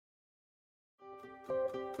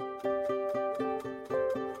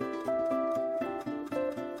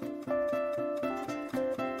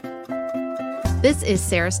This is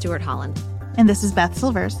Sarah Stewart Holland. And this is Beth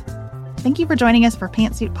Silvers. Thank you for joining us for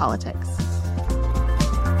Pantsuit Politics.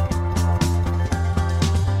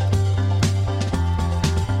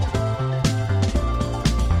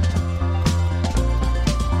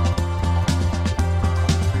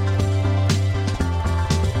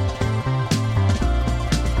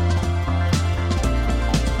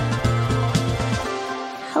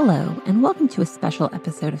 Hello, and welcome to a special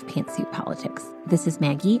episode of Pantsuit Politics. This is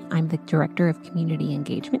Maggie. I'm the Director of Community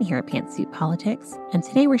Engagement here at Pantsuit Politics, and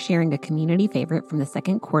today we're sharing a community favorite from the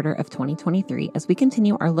second quarter of 2023 as we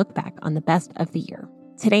continue our look back on the best of the year.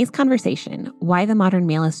 Today's conversation, Why the Modern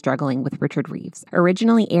Male is Struggling with Richard Reeves,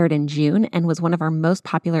 originally aired in June and was one of our most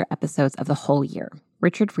popular episodes of the whole year.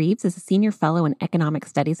 Richard Reeves is a senior fellow in economic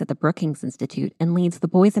studies at the Brookings Institute and leads the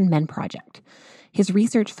Boys and Men Project. His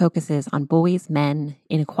research focuses on boys, men,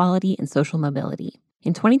 inequality, and social mobility.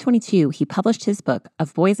 In 2022, he published his book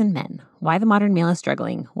of Boys and Men, Why the Modern Male is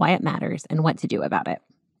Struggling, Why It Matters, and What to Do About It.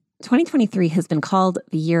 2023 has been called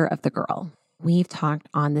the Year of the Girl. We've talked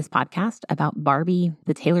on this podcast about Barbie,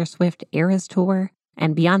 the Taylor Swift Eras Tour,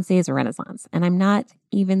 and Beyoncé's Renaissance. And I'm not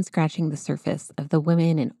even scratching the surface of the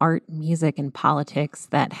women in art, music, and politics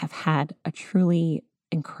that have had a truly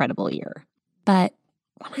incredible year. But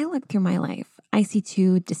when I look through my life, I see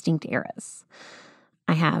two distinct eras.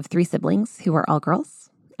 I have 3 siblings who are all girls.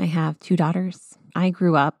 I have 2 daughters. I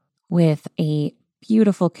grew up with a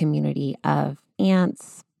beautiful community of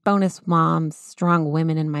aunts, bonus moms, strong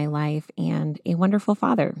women in my life, and a wonderful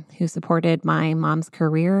father who supported my mom's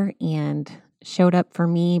career and showed up for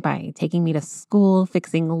me by taking me to school,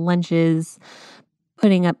 fixing lunches,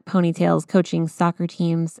 putting up ponytails, coaching soccer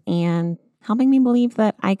teams, and helping me believe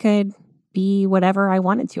that I could be whatever I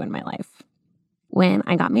wanted to in my life. When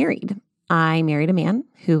I got married, I married a man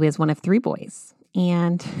who is one of 3 boys,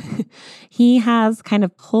 and he has kind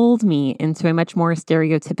of pulled me into a much more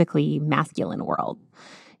stereotypically masculine world.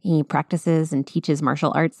 He practices and teaches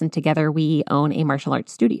martial arts, and together we own a martial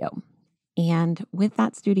arts studio. And with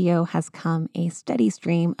that studio has come a steady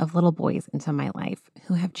stream of little boys into my life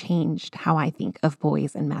who have changed how I think of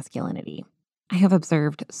boys and masculinity. I have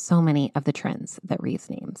observed so many of the trends that Reeves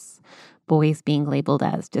names. Boys being labeled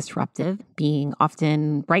as disruptive, being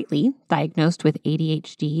often rightly diagnosed with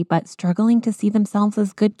ADHD, but struggling to see themselves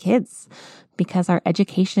as good kids because our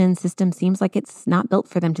education system seems like it's not built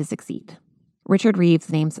for them to succeed. Richard Reeves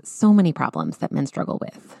names so many problems that men struggle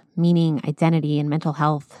with, meaning, identity, and mental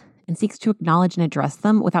health, and seeks to acknowledge and address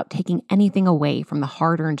them without taking anything away from the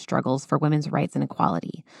hard-earned struggles for women's rights and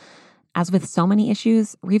equality. As with so many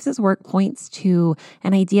issues, Reeves's work points to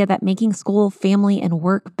an idea that making school, family, and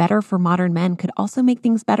work better for modern men could also make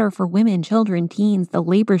things better for women, children, teens, the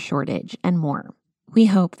labor shortage, and more. We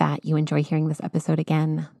hope that you enjoy hearing this episode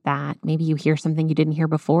again, that maybe you hear something you didn't hear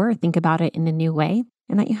before, think about it in a new way,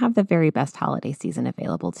 and that you have the very best holiday season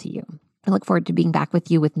available to you. I look forward to being back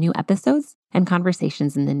with you with new episodes and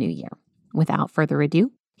conversations in the new year. Without further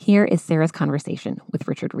ado, here is Sarah's conversation with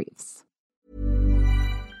Richard Reeves.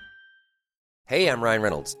 Hey, I'm Ryan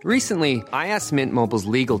Reynolds. Recently, I asked Mint Mobile's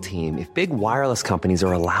legal team if big wireless companies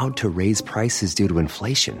are allowed to raise prices due to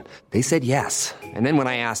inflation. They said yes. And then when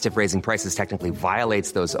I asked if raising prices technically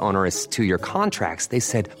violates those onerous 2-year contracts, they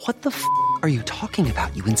said, "What the f*** are you talking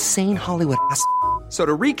about, you insane Hollywood ass?" So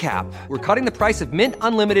to recap, we're cutting the price of Mint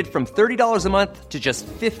Unlimited from $30 a month to just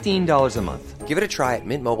 $15 a month. Give it a try at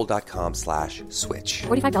mintmobile.com/switch.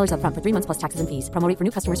 $45 up front for 3 months plus taxes and fees. Promo rate for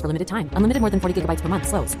new customers for limited time. Unlimited more than 40 gigabytes per month.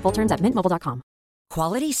 Slows full terms at mintmobile.com.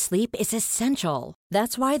 Quality sleep is essential.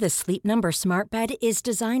 That's why the Sleep Number Smart Bed is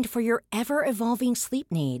designed for your ever-evolving sleep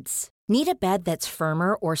needs. Need a bed that's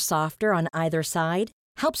firmer or softer on either side?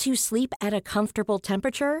 Helps you sleep at a comfortable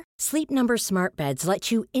temperature? Sleep Number Smart Beds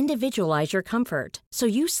let you individualize your comfort, so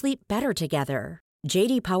you sleep better together.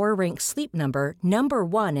 J.D. Power ranks Sleep Number number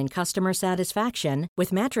 1 in customer satisfaction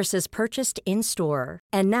with mattresses purchased in-store.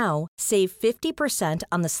 And now, save 50%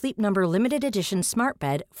 on the Sleep Number Limited Edition Smart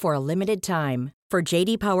Bed for a limited time. For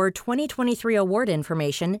J.D. Power 2023 award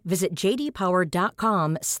information, visit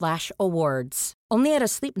jdpower.com/awards. Only at a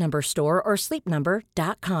Sleep Number store or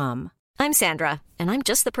sleepnumber.com. I'm Sandra, and I'm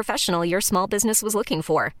just the professional your small business was looking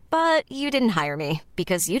for. But you didn't hire me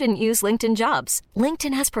because you didn't use LinkedIn Jobs.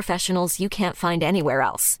 LinkedIn has professionals you can't find anywhere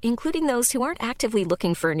else, including those who aren't actively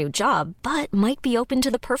looking for a new job, but might be open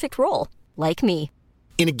to the perfect role, like me.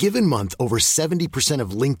 In a given month, over 70%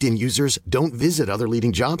 of LinkedIn users don't visit other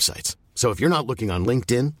leading job sites. So if you're not looking on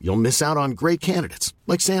LinkedIn, you'll miss out on great candidates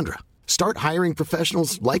like Sandra. Start hiring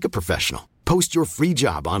professionals like a professional. Post your free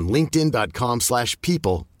job on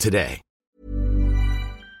linkedin.com/people today.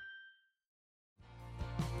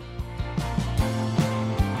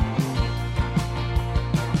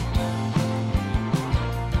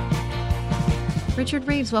 Richard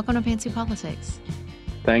Reeves, welcome to Fancy Politics.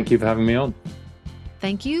 Thank you for having me on.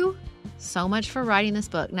 Thank you so much for writing this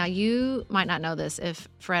book. Now, you might not know this if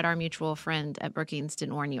Fred, our mutual friend at Brookings,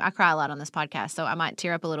 didn't warn you. I cry a lot on this podcast, so I might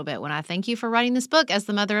tear up a little bit when I thank you for writing this book as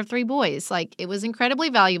the mother of 3 boys. Like, it was incredibly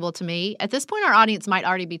valuable to me. At this point, our audience might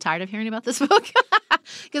already be tired of hearing about this book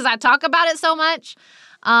because I talk about it so much.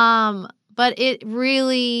 But it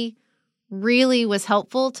really, really was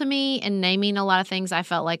helpful to me in naming a lot of things I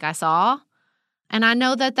felt like I saw. And I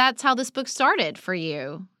know that that's how this book started for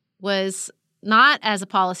you, was not as a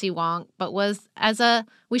policy wonk, but was as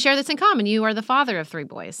we share this in common. You are the father of 3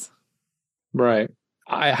 boys. Right.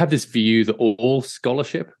 I have this view that all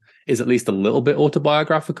scholarship is at least a little bit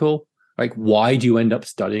autobiographical. Like, why do you end up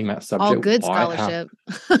studying that subject? All good scholarship.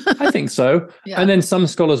 I think so. Yeah. And then some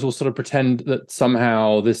scholars will sort of pretend that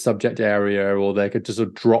somehow this subject area, or they could just sort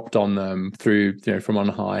of dropped on them through, from on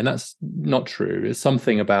high. And that's not true. It's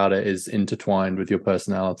something about it is intertwined with your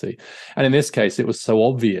personality. And in this case, it was so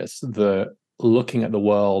obvious that looking at the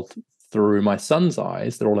world through my son's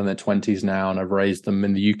eyes, they're all in their 20s now, and I've raised them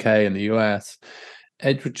in the UK and the US.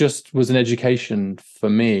 It just was an education for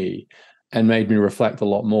me and made me reflect a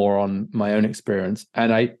lot more on my own experience.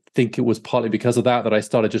 And I think it was partly because of that I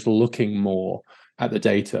started just looking more at the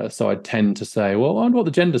data. So I tend to say, well, I wonder what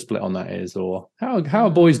the gender split on that is, or how are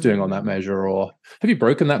boys doing on that measure, or have you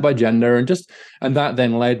broken that by gender? And that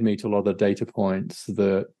then led me to a lot of the data points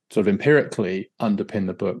that sort of empirically underpin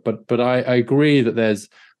the book. But I agree that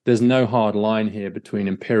there's no hard line here between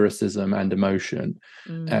empiricism and emotion.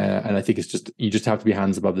 And I think you just have to be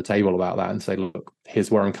hands above the table about that and say, look,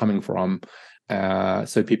 here's where I'm coming from.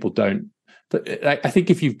 So people don't. But I think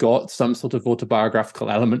if you've got some sort of autobiographical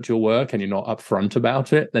element to your work and you're not upfront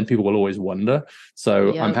about it, then people will always wonder.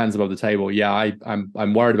 So I'm hands above the table. Yeah,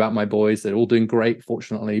 I'm worried about my boys. They're all doing great,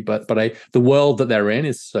 fortunately. But the world that they're in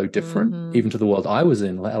is so different, even to the world I was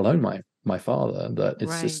in, let alone my father, that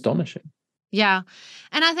it's astonishing. Yeah.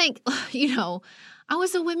 And I think, I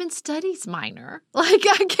was a women's studies minor. Like,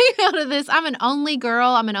 I came out of this. I'm an only girl.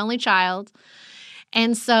 I'm an only child.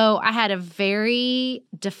 And so I had a very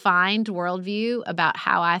defined worldview about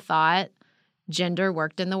how I thought gender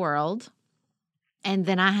worked in the world. And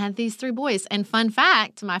then I had these 3 boys. And fun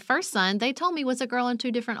fact, my first son, they told me was a girl in 2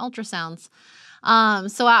 different ultrasounds.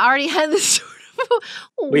 So I already had this sort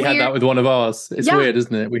of We had that with one of ours. It's weird,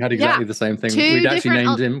 isn't it? We had exactly the same thing. We'd actually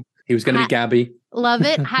named him. He was going to be Gabby. Love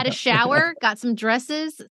it. Had a shower, got some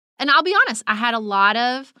dresses. And I'll be honest, I had a lot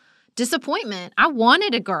of disappointment. I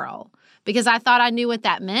wanted a girl because I thought I knew what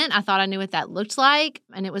that meant. I thought I knew what that looked like.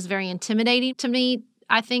 And it was very intimidating to me,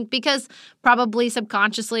 I think, because probably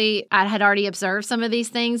subconsciously I had already observed some of these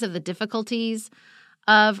things of the difficulties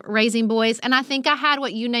of raising boys. And I think I had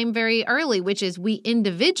what you named very early, which is we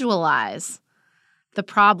individualize the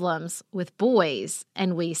problems with boys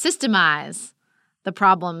and we systemize the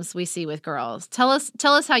problems we see with girls. Tell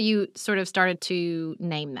us how you sort of started to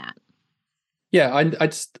name that. Yeah,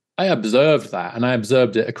 I observed that, and I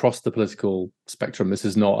observed it across the political spectrum. This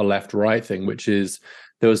is not a left-right thing, which is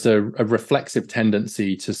there was a reflexive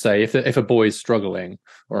tendency to say if a boy is struggling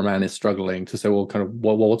or a man is struggling, to say, well, kind of,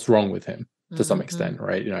 what's wrong with him to some extent,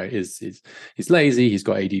 right? He's lazy, he's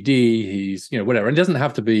got ADD, he's whatever. And it doesn't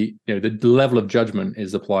have to be, the level of judgment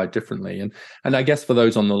is applied differently. And I guess for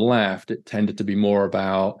those on the left, it tended to be more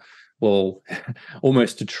about, well,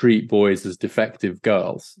 almost to treat boys as defective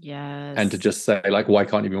girls. Yes. And to just say, like, why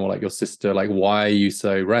can't you be more like your sister? Like, why are you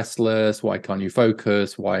so restless? Why can't you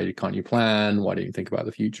focus? Why can't you plan? Why don't you think about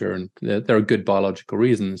the future? And there are good biological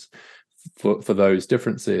reasons for those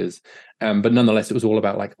differences. But nonetheless, it was all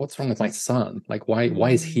about, like, what's wrong with my son? Like,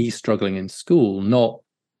 why is he struggling in school? Not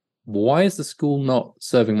why is the school not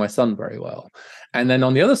serving my son very well? And then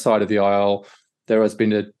on the other side of the aisle, there has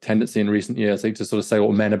been a tendency in recent years to sort of say,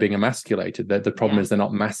 well, men are being emasculated. That the problem is they're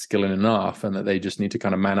not masculine enough, and that they just need to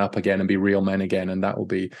kind of man up again and be real men again, and that will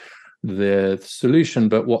be the solution.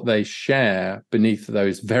 But what they share beneath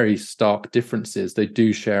those very stark differences, they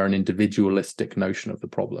do share an individualistic notion of the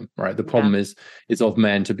problem, right? The problem is of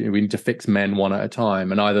men we need to fix men one at a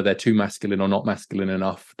time, and either they're too masculine or not masculine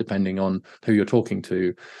enough, depending on who you're talking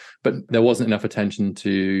to. But there wasn't enough attention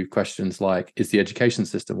to questions like, is the education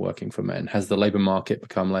system working for men? Has the labor market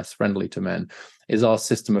become less friendly to men? Is our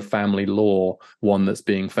system of family law one that's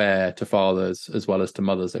being fair to fathers as well as to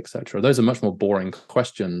mothers, etc.? Those are much more boring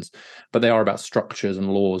questions, but they are about structures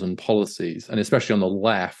and laws and policies. And especially on the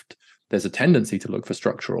left, there's a tendency to look for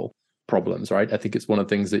structural problems, right? I think it's one of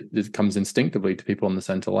the things that comes instinctively to people on the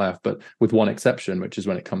center left, but with one exception, which is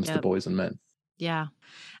when it comes to boys and men. Yeah.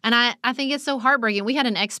 And I think it's so heartbreaking. We had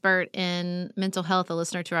an expert in mental health, a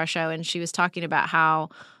listener to our show, and she was talking about how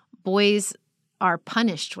boys are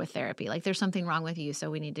punished with therapy. Like there's something wrong with you, so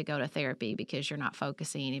we need to go to therapy because you're not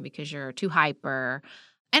focusing and because you're too hyper.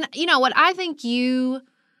 And you know what I think you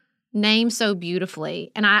named so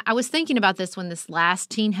beautifully, and I was thinking about this when this last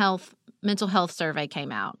teen health, mental health survey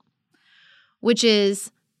came out, which is,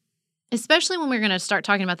 especially when we're going to start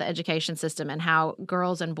talking about the education system and how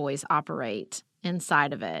girls and boys operate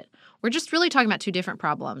inside of it, we're just really talking about two different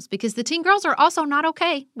problems because the teen girls are also not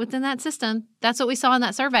okay within that system. That's what we saw in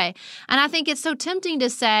that survey. And I think it's so tempting to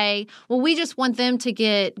say, well, we just want them to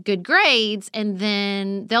get good grades and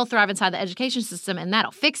then they'll thrive inside the education system and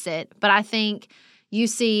that'll fix it. But I think you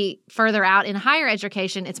see further out in higher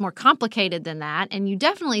education, it's more complicated than that. And you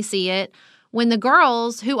definitely see it when the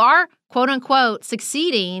girls who are, quote unquote,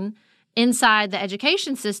 succeeding inside the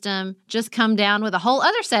education system just come down with a whole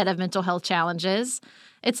other set of mental health challenges.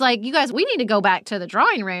 It's like, you guys, we need to go back to the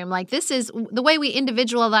drawing room. Like this is the way we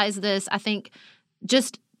individualize this, I think,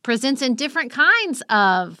 just presents in different kinds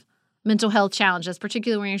of mental health challenges,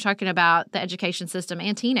 particularly when you're talking about the education system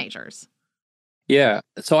and teenagers. Yeah,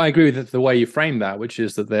 so I agree with the way you frame that, which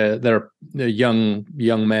is that they're young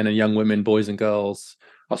men and young women, boys and girls,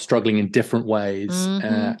 are struggling in different ways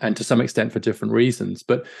and to some extent for different reasons.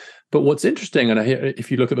 But what's interesting, and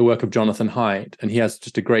if you look at the work of Jonathan Haidt, and he has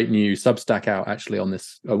just a great new Substack out actually on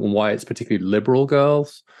this, on why it's particularly liberal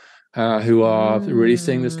girls who are really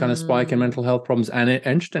seeing this kind of spike in mental health problems, and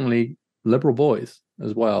interestingly, liberal boys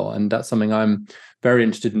as well. And that's something I'm very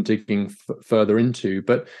interested in digging further into.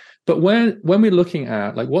 But when we're looking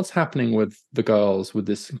at like what's happening with the girls with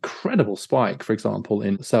this incredible spike, for example,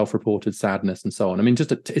 in self-reported sadness and so on. I mean,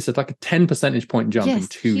 it's like a 10 percentage point jump in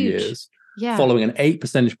 2 years, following an 8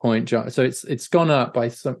 percentage point jump. So it's gone up by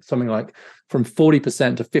something like from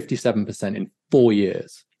 40% to 57% in 4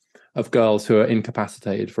 years of girls who are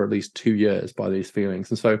incapacitated for at least 2 years by these feelings.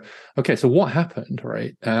 And so, okay, so what happened,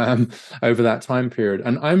 right, over that time period?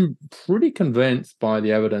 And I'm pretty convinced by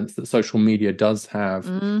the evidence that social media does have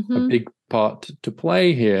a big part to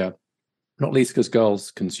play here, not least because girls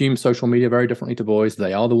consume social media very differently to boys.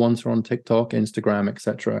 They are the ones who are on TikTok, Instagram,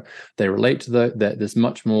 etc. They relate to there's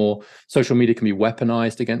much more, social media can be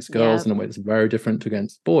weaponized against girls in a way that's very different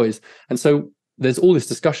against boys. And so there's all this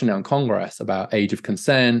discussion now in Congress about age of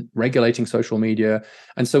consent, regulating social media.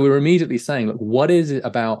 And so we're immediately saying, look, what is it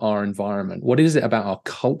about our environment? What is it about our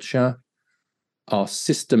culture, our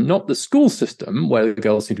system, not the school system where the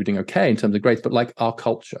girls seem to be doing okay in terms of grades, but like our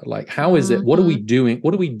culture? Like, how is it? What are we doing?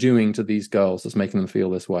 What are we doing to these girls that's making them feel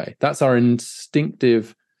this way? That's our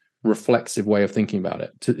instinctive, reflexive way of thinking about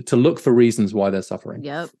it, to look for reasons why they're suffering.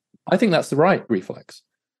 Yep. I think that's the right reflex.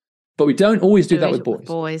 But we don't always do that with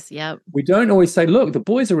boys. Yep. We don't always say, look, the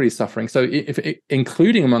boys are really suffering. So if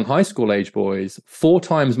including among high school age boys, 4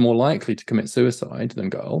 times more likely to commit suicide than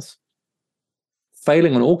girls,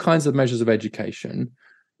 failing on all kinds of measures of education,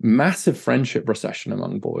 massive friendship recession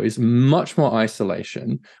among boys, much more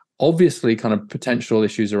isolation, obviously kind of potential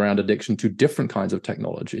issues around addiction to different kinds of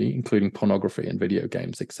technology, including pornography and video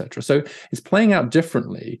games, etc. So it's playing out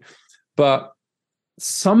differently. But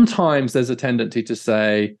sometimes there's a tendency to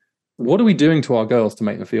say, what are we doing to our girls to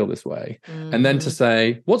make them feel this way? And then to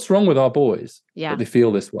say, what's wrong with our boys that they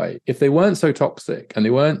feel this way? If they weren't so toxic and they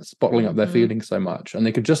weren't bottling up their feelings so much and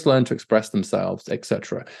they could just learn to express themselves,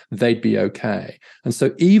 etc., they'd be okay. And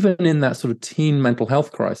so even in that sort of teen mental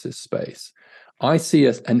health crisis space, I see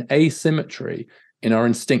an asymmetry in our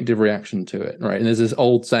instinctive reaction to it, right? And there's this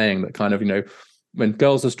old saying that kind of, when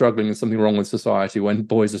girls are struggling, there's something wrong with society. When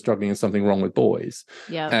boys are struggling, there's something wrong with boys.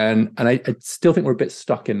 Yeah. And I still think we're a bit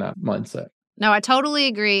stuck in that mindset. No, I totally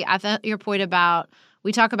agree. I thought your point about,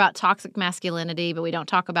 we talk about toxic masculinity, but we don't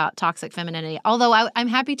talk about toxic femininity. Although I'm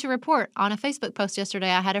happy to report on a Facebook post yesterday,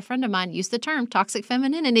 I had a friend of mine use the term toxic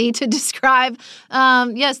femininity to describe,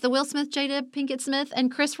 the Will Smith, Jada Pinkett Smith,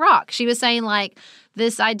 and Chris Rock. She was saying like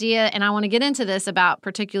this idea, and I want to get into this about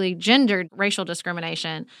particularly gendered racial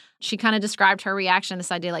discrimination. She kind of described her reaction,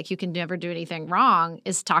 this idea like you can never do anything wrong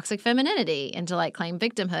is toxic femininity, and to like claim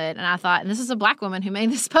victimhood. And I thought, and this is a Black woman who made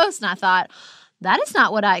this post, and I thought, that is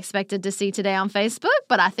not what I expected to see today on Facebook,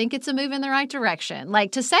 but I think it's a move in the right direction.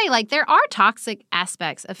 Like to say, like, there are toxic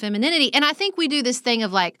aspects of femininity. And I think we do this thing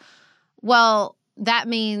of like, well, that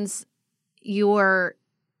means you're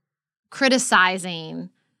criticizing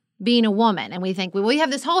being a woman. And we think, well, we have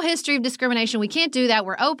this whole history of discrimination. We can't do that.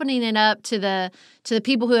 We're opening it up to the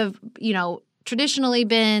people who have, traditionally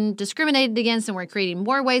been discriminated against, and we're creating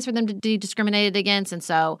more ways for them to be discriminated against. And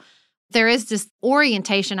so there is this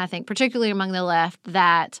orientation, I think, particularly among the left,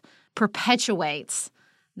 that perpetuates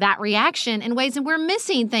that reaction in ways, and we're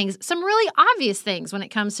missing things, some really obvious things when it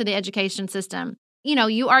comes to the education system. You know,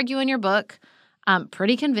 you argue in your book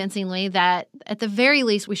pretty convincingly that at the very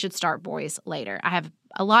least we should start boys later. I have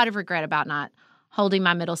a lot of regret about not holding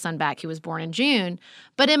my middle son back, who was born in June.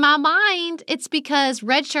 But in my mind, it's because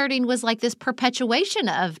redshirting was like this perpetuation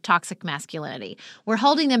of toxic masculinity. We're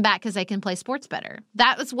holding them back because they can play sports better.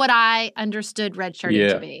 That was what I understood redshirting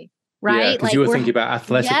to be. Right? Yeah, because you were thinking about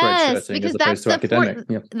athletic redshirting as opposed to academic.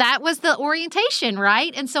 That was the orientation,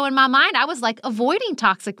 right? And so in my mind, I was like avoiding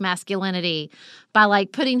toxic masculinity by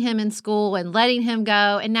like putting him in school and letting him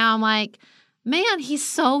go. And now I'm like, man, he's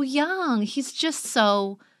so young. He's just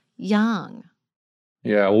so young.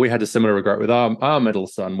 Yeah, well, we had a similar regret with our middle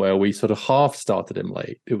son, where we sort of half started him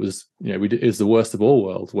late. It was, it was the worst of all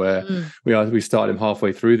worlds, where we started him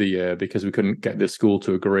halfway through the year because we couldn't get the school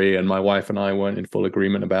to agree, and my wife and I weren't in full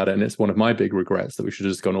agreement about it. And it's one of my big regrets that we should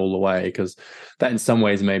have just gone all the way, because that in some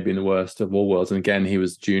ways may have been the worst of all worlds. And again, he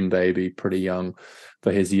was June baby, pretty young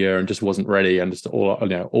for his year, and just wasn't ready. And just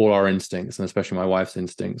all our instincts, and especially my wife's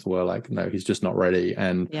instincts, were like, no, he's just not ready.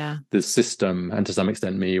 And the system, and to some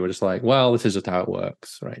extent me, were just like, well, this is just how it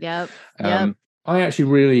works, right? Yep. I actually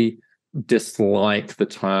really dislike the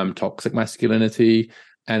term toxic masculinity.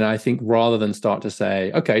 And I think rather than start to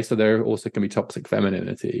say, okay, so there also can be toxic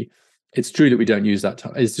femininity, it's true that we don't use that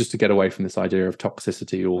term. It's just to get away from this idea of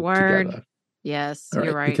toxicity altogether. Yes,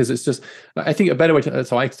 you're right. Because it's just, I think a better way to,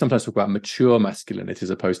 so I sometimes talk about mature masculinity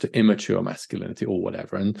as opposed to immature masculinity or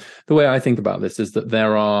whatever. And the way I think about this is that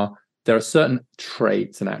there are certain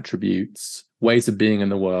traits and attributes, ways of being in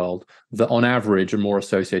the world, that on average are more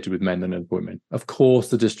associated with men than with women. Of course,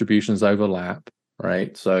 the distributions overlap,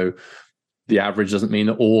 right? So the average doesn't mean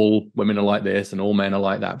that all women are like this and all men are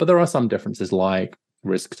like that. But there are some differences, like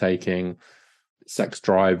risk-taking, sex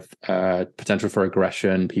drive, potential for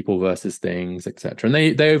aggression, people versus things, etc. And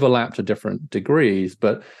they overlap to different degrees.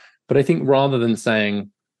 But I think rather than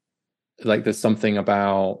saying like there's something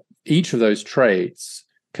about each of those traits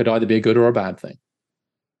could either be a good or a bad thing,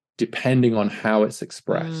 depending on how it's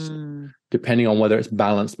expressed, depending on whether it's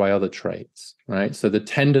balanced by other traits, right? So the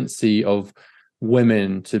tendency of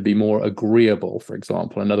women to be more agreeable, for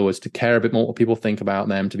example, in other words, to care a bit more what people think about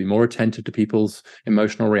them, to be more attentive to people's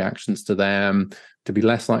emotional reactions to them, to be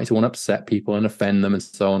less likely to want to upset people and offend them and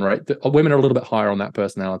so on, right? Women are a little bit higher on that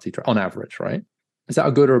personality trait on average, right? Is that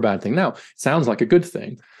a good or a bad thing? Now, it sounds like a good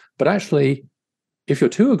thing, but actually, if you're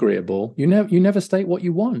too agreeable, you never state what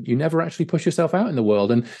you want. You never actually push yourself out in the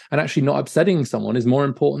world, and actually not upsetting someone is more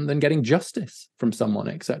important than getting justice from someone,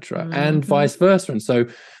 etc. And vice versa. And so,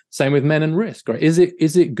 same with men and risk, right? Is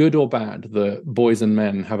it good or bad that boys and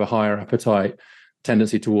men have a higher appetite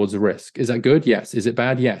tendency towards risk? Is that good? Yes. Is it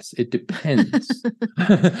bad? Yes. It depends,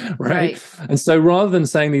 right? And so, rather than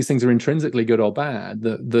saying these things are intrinsically good or bad,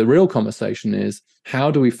 the real conversation is,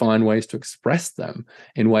 how do we find ways to express them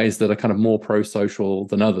in ways that are kind of more pro-social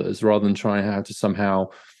than others, rather than trying how to somehow,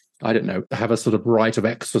 I don't know, have a sort of rite of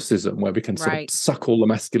exorcism where we can sort of suck all the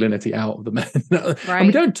masculinity out of the men. And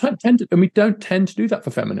we don't tend to do that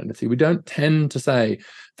for femininity. We don't tend to say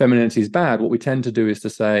femininity is bad. What we tend to do is to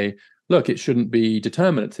say, look, it shouldn't be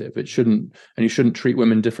determinative. It shouldn't, and you shouldn't treat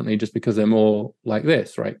women differently just because they're more like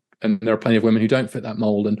this, right? And there are plenty of women who don't fit that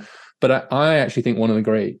mold. But I actually think one of the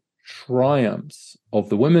great triumphs of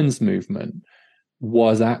the women's movement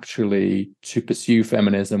was actually to pursue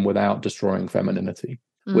feminism without destroying femininity,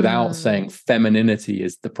 without saying femininity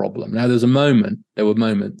is the problem. Now, there were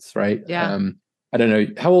moments, right? Yeah. I don't know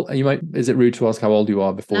how old is it rude to ask how old you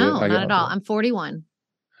are before? No, not at all. I'm 41.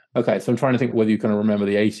 Okay, so I'm trying to think whether you kind of remember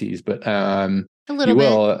the 80s, but a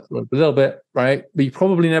little bit, right? But you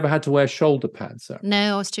probably never had to wear shoulder pads, so.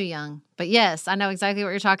 No, I was too young. But yes, I know exactly what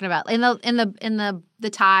you're talking about. In the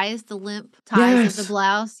ties, the limp ties of the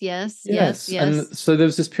blouse. Yes. And so there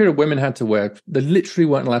was this period women had to wear. They literally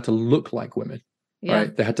weren't allowed to look like women. Yeah.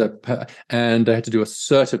 Right, they had to do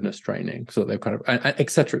assertiveness training, so they kind of,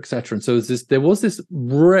 et cetera, et cetera. And so there was this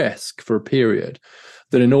risk for a period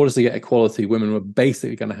that in order to get equality, women were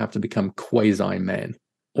basically going to have to become quasi men,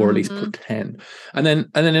 or at least pretend. And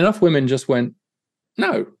then enough women just went,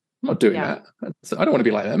 no, I'm not doing that. I don't want to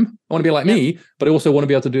be like them. I want to be like me, but I also want to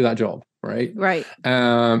be able to do that job, right? Right.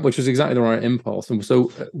 Which was exactly the right impulse. And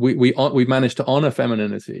so we managed to honor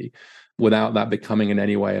femininity without that becoming in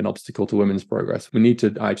any way an obstacle to women's progress. We need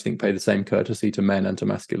to, I think, pay the same courtesy to men and to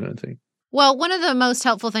masculinity. Well, one of the most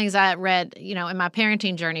helpful things I read, in my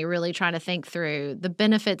parenting journey, really trying to think through the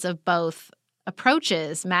benefits of both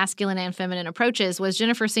approaches, masculine and feminine approaches, was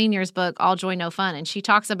Jennifer Senior's book, All Joy, No Fun. And she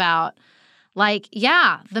talks about, like,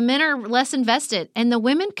 yeah, the men are less invested and the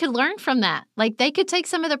women could learn from that. Like, they could take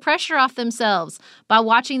some of the pressure off themselves by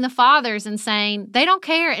watching the fathers and saying, they don't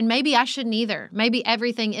care and maybe I shouldn't either. Maybe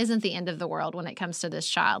everything isn't the end of the world when it comes to this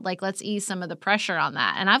child. Like, let's ease some of the pressure on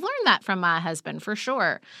that. And I've learned that from my husband for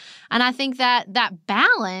sure. And I think that that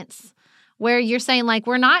balance where you're saying, like,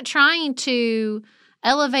 we're not trying to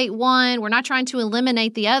elevate one, we're not trying to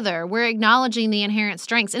eliminate the other. We're acknowledging the inherent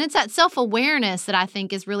strengths. And it's that self-awareness that I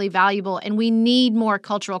think is really valuable. And we need more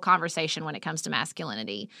cultural conversation when it comes to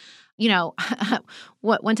masculinity. You know,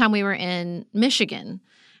 one time we were in Michigan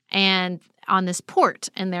and on this port,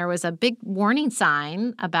 and there was a big warning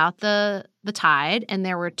sign about the tide, and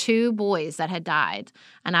there were 2 boys that had died.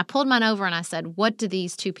 And I pulled mine over and I said, what do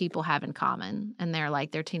these 2 people have in common? And they're like,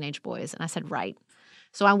 they're teenage boys. And I said, right.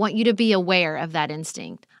 So I want you to be aware of that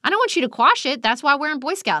instinct. I don't want you to quash it. That's why we're in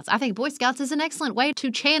Boy Scouts. I think Boy Scouts is an excellent way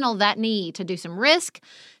to channel that need, to do some risk,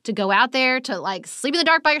 to go out there, to like sleep in the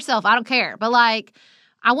dark by yourself. I don't care. But like,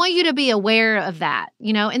 I want you to be aware of that,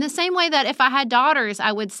 you know, in the same way that if I had daughters,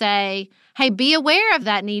 I would say, hey, be aware of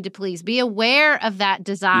that need to please, be aware of that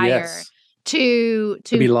desire. Yes. To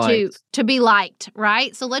be liked,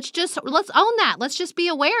 right? So let's own that. Let's just be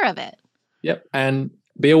aware of it. Yep. And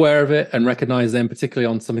be aware of it and recognize them, particularly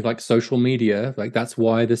on something like social media. Like, that's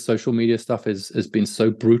why this social media stuff has been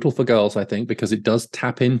so brutal for girls, I think, because it does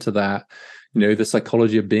tap into that, you know, the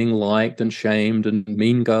psychology of being liked and shamed and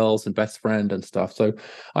mean girls and best friend and stuff. So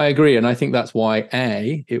I agree. And I think that's why,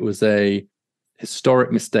 it was a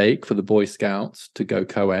historic mistake for the Boy Scouts to go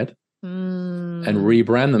co-ed and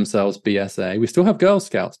rebrand themselves BSA. We still have Girl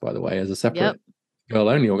Scouts, by the way, as a separate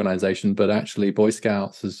girl-only organization, but actually Boy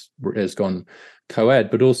Scouts has gone co-ed.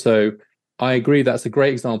 But also, I agree that's a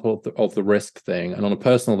great example of the risk thing. And on a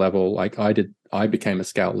personal level, like I became a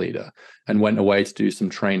scout leader and went away to do some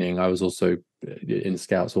training. I was also in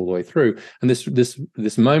scouts all the way through. And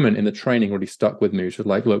this moment in the training really stuck with me, which was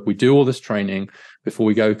like, look, we do all this training before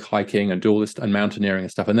we go hiking and do all this and mountaineering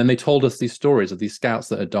and stuff. And then they told us these stories of these scouts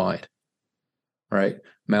that had died, right?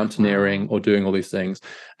 Mountaineering or doing all these things.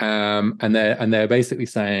 And they're basically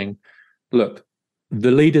saying, look,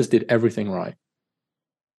 the leaders did everything right.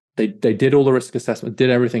 They did all the risk assessment,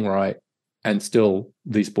 did everything right, and still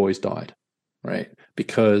these boys died, right?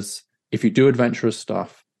 Because if you do adventurous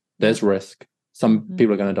stuff, there's risk. Some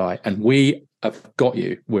people are going to die, and we have got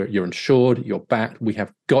you. You're insured. You're backed. We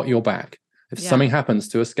have got your back. If something happens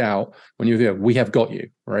to a scout when you're here, we have got you,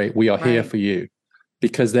 right? We are here for you,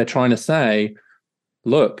 because they're trying to say,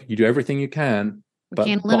 look, you do everything you can, but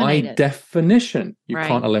by definition, you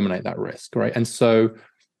can't eliminate that risk, right? And so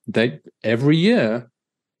every year,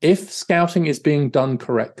 if scouting is being done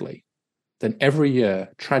correctly, then every year,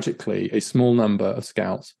 tragically, a small number of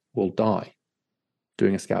scouts will die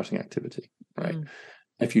doing a scouting activity, right?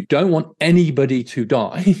 If you don't want anybody to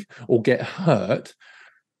die or get hurt,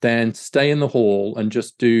 then stay in the hall and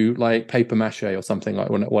just do like paper mache or something, like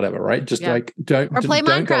whatever, right? Just like don't play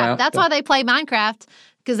don't Minecraft. Go out. That's why they play Minecraft,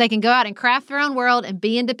 because they can go out and craft their own world and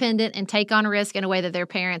be independent and take on risk in a way that their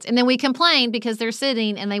parents. And then we complain because they're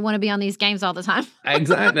sitting and they want to be on these games all the time.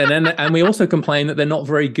 Exactly. And we also complain that they're not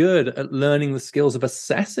very good at learning the skills of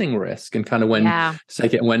assessing risk and kind of when to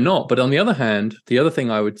take it and when not. But on the other hand, the other thing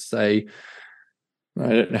I would say, I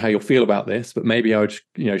don't know how you'll feel about this, but maybe I would,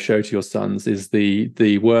 show to your sons is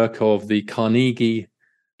the work of the Carnegie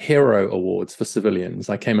Hero Awards for civilians.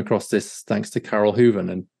 I came across this thanks to Carol Hooven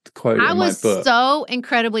and quoted in my book. I was so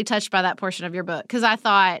incredibly touched by that portion of your book, because I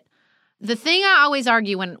thought the thing I always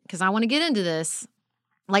argue because I want to get into this,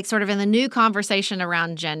 like sort of in the new conversation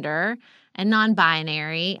around gender and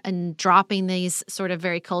non-binary and dropping these sort of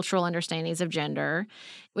very cultural understandings of gender,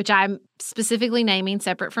 which I'm specifically naming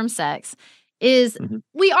separate from sex, is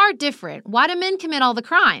we are different. Why do men commit all the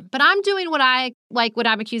crime? But I'm doing what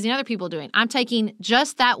I'm accusing other people of doing. I'm taking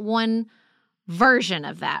just that one version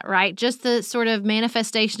of that, right? Just the sort of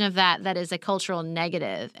manifestation of that is a cultural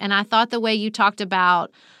negative. And I thought the way you talked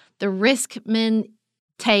about the risk men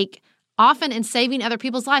take often in saving other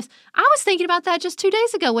people's lives, I was thinking about that just 2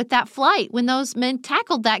 days ago with that flight when those men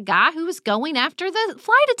tackled that guy who was going after the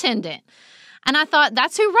flight attendant. And I thought,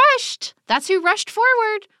 that's who rushed. That's who rushed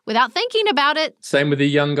forward without thinking about it. Same with the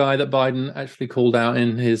young guy that Biden actually called out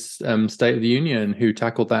in his State of the Union, who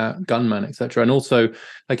tackled that gunman, etc. And also,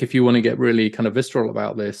 like, if you want to get really kind of visceral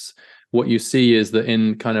about this, what you see is that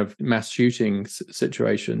in kind of mass shooting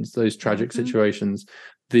situations, those tragic situations,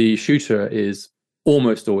 the shooter is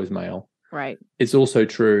almost always male. Right. It's also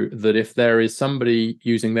true that if there is somebody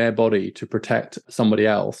using their body to protect somebody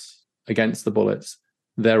else against the bullets,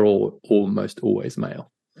 they're all almost always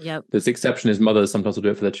male. Yep. There's the exception is mothers sometimes will do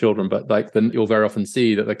it for their children, but like then you'll very often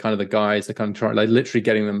see that the guys are kind of trying, like literally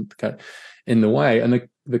getting them kind of in the way. And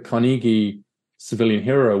the Carnegie Civilian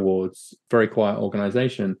Hero Awards, very quiet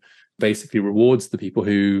organization, basically rewards the people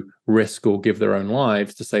who risk or give their own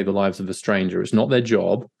lives to save the lives of a stranger. It's not their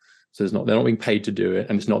job, so they're not being paid to do it,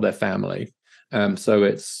 and it's not their family. So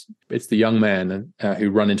it's the young men who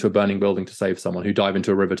run into a burning building to save someone, who dive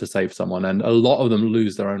into a river to save someone, and a lot of them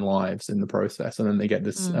lose their own lives in the process, and then they get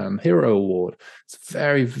this hero award. It's a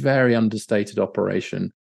very, very understated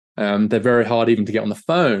operation. They're very hard even to get on the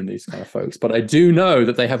phone, these kind of folks, but I do know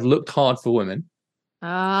that they have looked hard for women.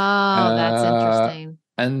 Oh, that's interesting.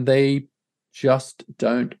 And they just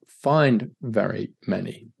don't find very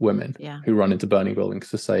many women who run into burning buildings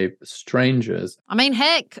to save strangers. I mean,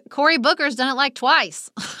 heck, Cory Booker's done it like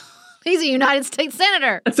twice. He's a United States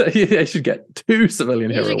Senator. So they should get 2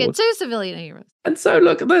 civilian heroes. He should get 2 civilian heroes. And so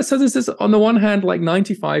look, so this is, on the one hand, like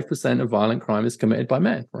 95% of violent crime is committed by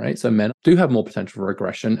men, right? So men do have more potential for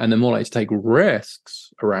aggression, and they're more likely to take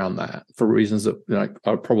risks around that for reasons that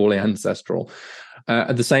are probably ancestral.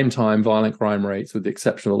 At the same time, violent crime rates, with the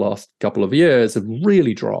exception of the last couple of years, have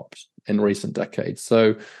really dropped in recent decades.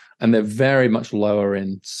 And they're very much lower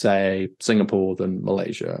in, say, Singapore than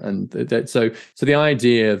Malaysia. And so the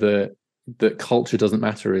idea that culture doesn't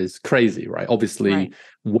matter is crazy, right? Obviously,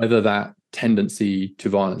 whether that tendency to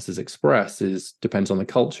violence is expressed depends on the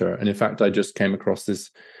culture. And in fact, I just came across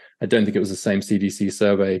this. I don't think it was the same CDC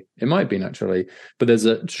survey. It might have been, actually, but there's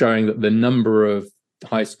showing that the number of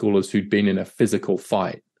high schoolers who'd been in a physical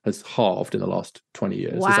fight has halved in the last 20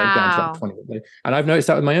 years. Wow. It's like down to like 20. And I've noticed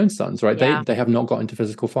that with my own sons, right? Yeah. They have not got into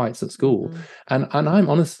physical fights at school. Mm-hmm. And I'm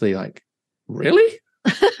honestly like, really?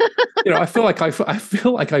 I feel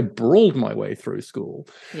like I brawled my way through school.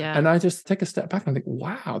 Yeah. And I just take a step back and I think,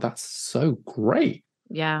 wow, that's so great.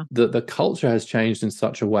 Yeah. The culture has changed in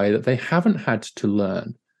such a way that they haven't had to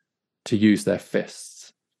learn to use their fists.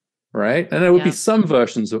 Right. And there would be some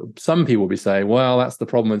versions of, some people will be saying, well, that's the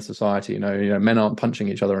problem with society. Men aren't punching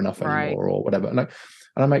each other enough anymore or whatever. And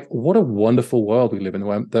I'm like, what a wonderful world we live in,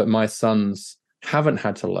 where that my sons haven't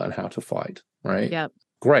had to learn how to fight. Right. Yep.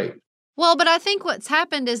 Great. Well, but I think what's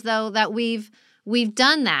happened is, though, that we've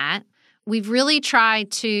done that. We've really tried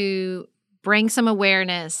to bring some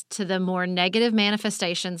awareness to the more negative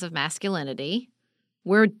manifestations of masculinity.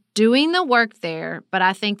 We're doing the work there. But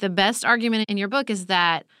I think the best argument in your book is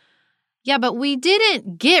that, yeah, but we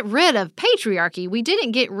didn't get rid of patriarchy. We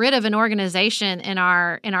didn't get rid of an organization in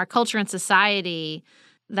our culture and society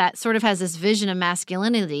that sort of has this vision of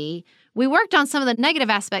masculinity. We worked on some of the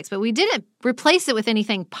negative aspects, but we didn't replace it with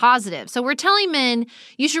anything positive. So we're telling men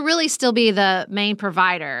you should really still be the main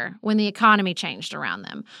provider when the economy changed around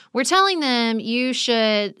them. We're telling them you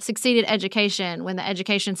should succeed at education when the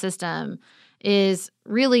education system is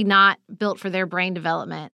really not built for their brain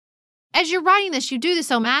development. As you're writing this, you do this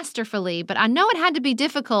so masterfully, but I know it had to be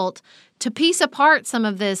difficult to piece apart some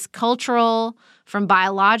of this cultural from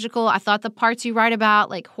biological. I thought the parts you write about,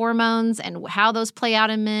 like hormones and how those play out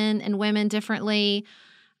in men and women differently.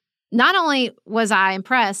 Not only was I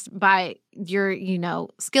impressed by your,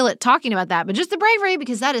 skill at talking about that, but just the bravery,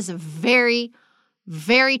 because that is a very,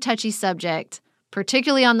 very touchy subject,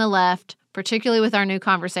 particularly on the left, particularly with our new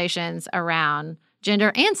conversations around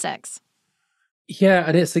gender and sex. Yeah,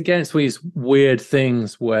 and it's against these weird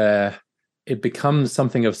things where it becomes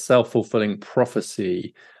something of self-fulfilling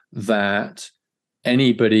prophecy that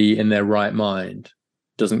anybody in their right mind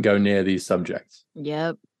doesn't go near these subjects.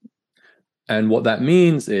 Yep. And what that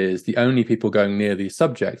means is the only people going near these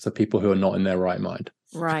subjects are people who are not in their right mind.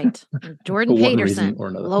 Right. Jordan Peterson, or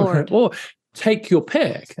another. Lord. Or take your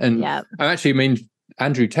pick. And yep.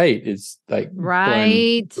 Andrew Tate is like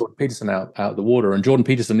blowing Jordan Peterson out of the water. And Jordan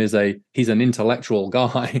Peterson he's an intellectual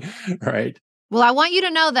guy, right? Well, I want you to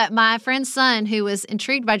know that my friend's son, who was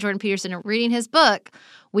intrigued by Jordan Peterson and reading his book,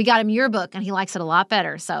 we got him your book and he likes it a lot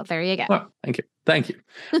better. So there you go. Oh, thank you.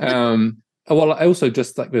 Well, I also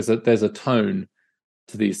just like there's a tone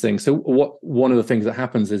to these things. So one of the things that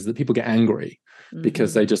happens is that people get angry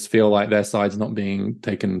because they just feel like their side's not being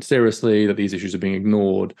taken seriously, that these issues are being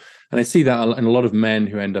ignored. And I see that in a lot of men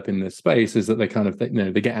who end up in this space is that they kind of, they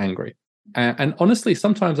get angry. And honestly,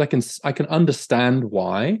 sometimes I can understand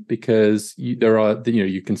why, because you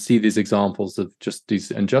can see these examples of just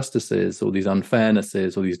these injustices or these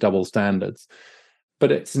unfairnesses or these double standards.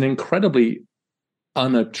 But it's an incredibly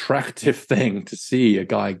unattractive thing to see a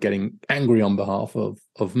guy getting angry on behalf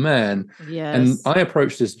of men. Yes. And I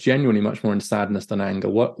approach this genuinely much more in sadness than anger.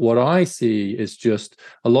 What I see is just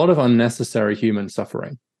a lot of unnecessary human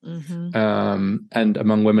suffering. and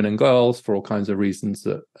among women and girls for all kinds of reasons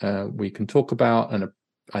that we can talk about, and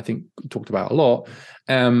I think talked about a lot,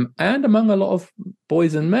 and among a lot of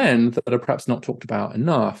boys and men that are perhaps not talked about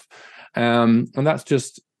enough, and that's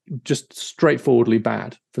just straightforwardly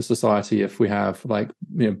bad for society if we have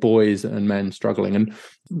boys and men struggling. And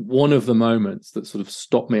one of the moments that sort of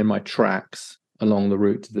stopped me in my tracks along the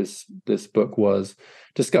route to this book was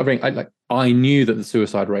discovering I knew that the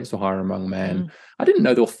suicide rates were higher among men. I didn't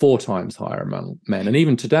know they were 4 times higher among men. And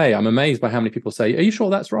even today, I'm amazed by how many people say, "Are you sure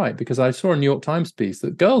that's right?" Because I saw a New York Times piece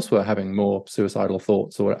that girls were having more suicidal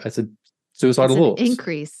thoughts, or I said suicidal thoughts.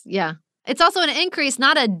 Increase, yeah. It's also an increase,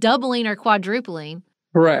 not a doubling or quadrupling.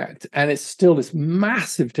 Correct. And it's still this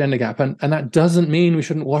massive gender gap. And that doesn't mean we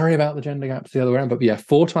shouldn't worry about the gender gaps the other way around. But yeah,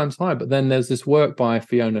 4 times higher. But then there's this work by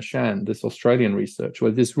Fiona Shand, this Australian researcher,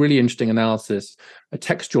 with this really interesting analysis, a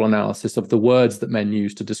textual analysis of the words that men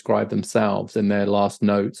use to describe themselves in their last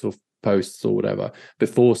notes or posts or whatever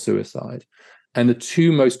before suicide. And the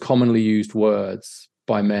 2 most commonly used words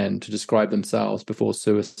by men to describe themselves before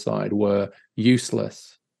suicide were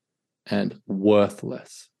useless and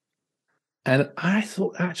worthless. And I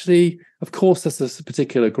thought, actually, of course, there's this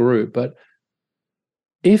particular group, but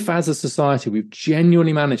if as a society we've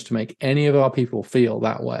genuinely managed to make any of our people feel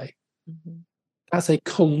that way, that's a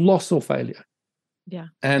colossal failure. Yeah.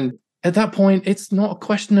 And at that point, it's not a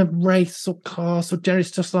question of race or class or gender. It's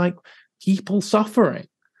just like people suffering.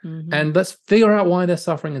 And let's figure out why they're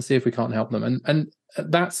suffering and see if we can't help them. And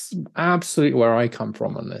that's absolutely where I come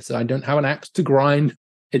from on this. I don't have an axe to grind.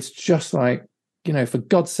 It's just like, for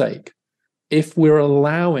God's sake, if we're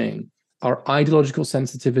allowing our ideological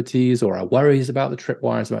sensitivities or our worries about the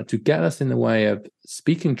tripwires to get us in the way of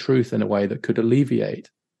speaking truth in a way that could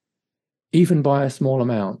alleviate, even by a small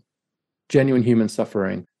amount, genuine human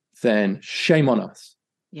suffering, then shame on us.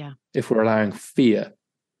 Yeah. If we're allowing fear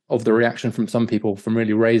of the reaction from some people from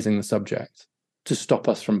really raising the subject to stop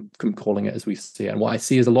us from calling it as we see it. And what I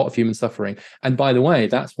see is a lot of human suffering. And by the way,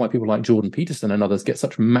 that's why people like Jordan Peterson and others get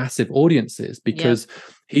such massive audiences, because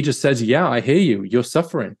he just says, yeah, I hear you, you're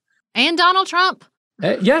suffering. And Donald Trump.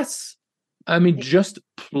 Yes. I mean, just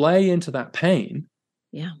play into that pain.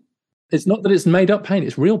 Yeah. It's not that it's made up pain,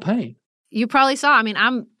 it's real pain. You probably saw,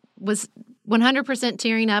 I was 100%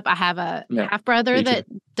 tearing up. I have a half brother that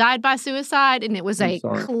died by suicide, and it was a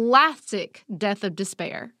classic death of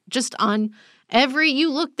despair. Just on you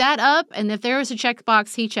look that up, and if there was a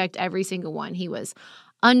checkbox, he checked every single one. He was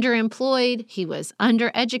underemployed. He was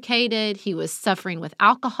undereducated. He was suffering with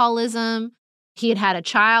alcoholism. He had a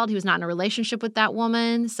child. He was not in a relationship with that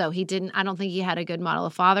woman. So I don't think he had a good model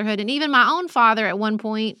of fatherhood. And even my own father at one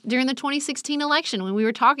point during the 2016 election, when we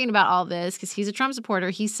were talking about all this, because he's a Trump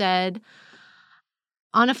supporter, he said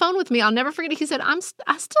on a phone with me, I'll never forget it, he said, I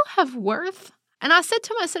still have worth. And I said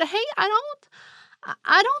to him, hey, I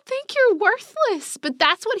don't think you're worthless, but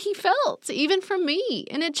that's what he felt, even from me.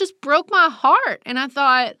 And it just broke my heart. And I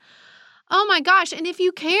thought, oh my gosh, and if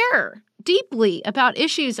you care deeply about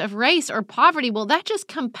issues of race or poverty, well, that just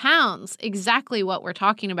compounds exactly what we're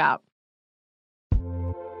talking about.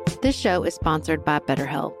 This show is sponsored by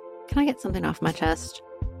BetterHelp. Can I get something off my chest?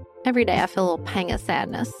 Every day I feel a little pang of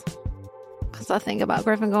sadness because I think about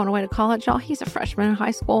Griffin going away to college. Y'all, he's a freshman in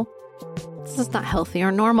high school. This is not healthy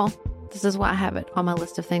or normal. This is why I have it on my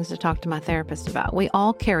list of things to talk to my therapist about. We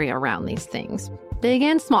all carry around these things, big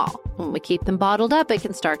and small. When we keep them bottled up, it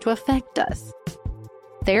can start to affect us.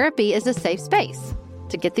 Therapy is a safe space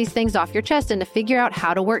to get these things off your chest and to figure out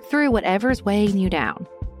how to work through whatever's weighing you down.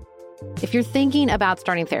 If you're thinking about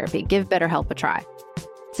starting therapy, give BetterHelp a try.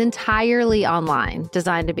 It's entirely online,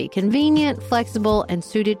 designed to be convenient, flexible, and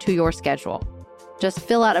suited to your schedule. Just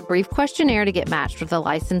fill out a brief questionnaire to get matched with a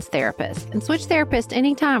licensed therapist and switch therapists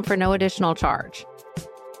anytime for no additional charge.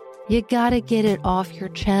 You gotta get it off your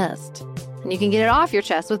chest. And you can get it off your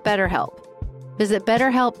chest with BetterHelp. Visit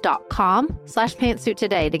BetterHelp.com/pantsuit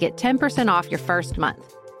today to get 10% off your first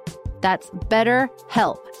month. That's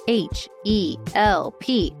BetterHelp,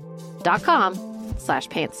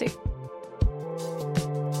 HELP.com/pantsuit.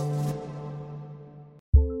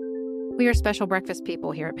 We are special breakfast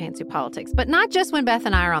people here at Pantsuit Politics, but not just when Beth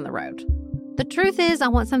and I are on the road. The truth is, I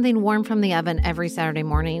want something warm from the oven every Saturday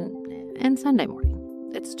morning and Sunday morning.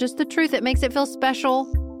 It's just the truth. It makes it feel special,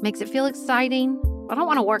 makes it feel exciting. I don't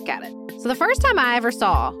want to work at it. So the first time I ever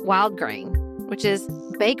saw Wild Grain, which is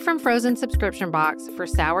bake from frozen subscription box for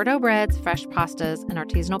sourdough breads, fresh pastas, and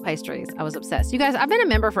artisanal pastries, I was obsessed. You guys, I've been a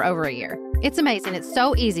member for over a year. It's amazing. It's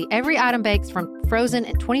so easy. Every item bakes from frozen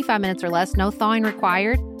in 25 minutes or less, no thawing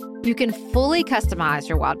required. You can fully customize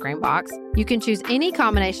your wild grain box. You can choose any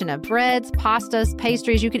combination of breads, pastas,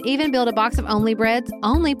 pastries. You can even build a box of only breads,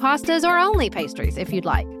 only pastas, or only pastries if you'd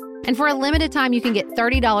like. And for a limited time, you can get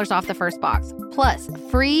 $30 off the first box, plus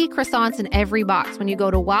free croissants in every box when you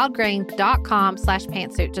go to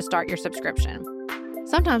wildgrain.com/pantsuit to start your subscription.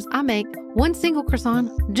 Sometimes I make one single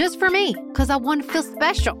croissant just for me because I want to feel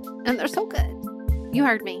special, and they're so good. You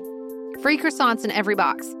heard me. Free croissants in every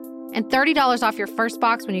box. And $30 off your first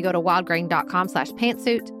box when you go to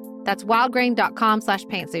wildgrain.com/pantsuit. That's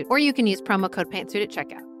wildgrain.com/pantsuit. Or you can use promo code pantsuit at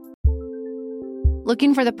checkout.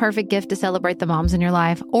 Looking for the perfect gift to celebrate the moms in your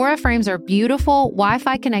life? Aura frames are beautiful,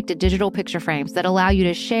 Wi-Fi connected digital picture frames that allow you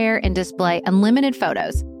to share and display unlimited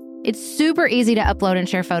photos. It's super easy to upload and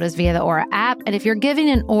share photos via the Aura app. And if you're giving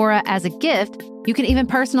an Aura as a gift, you can even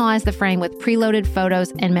personalize the frame with preloaded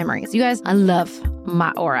photos and memories. You guys, I love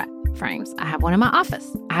my Aura frames. I have one in my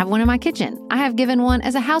office. I have one in my kitchen. I have given one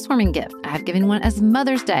as a housewarming gift. I have given one as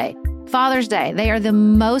Mother's Day, Father's Day. They are the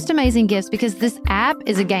most amazing gifts because this app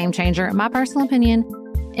is a game changer, in my personal opinion,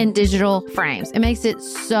 in digital frames. It makes it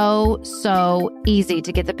so easy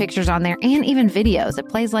to get the pictures on there and even videos. It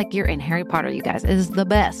plays like you're in Harry Potter, you guys. It is the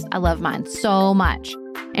best. I love mine so much.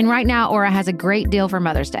 And right now, Aura has a great deal for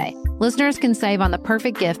Mother's Day. Listeners can save on the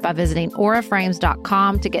perfect gift by visiting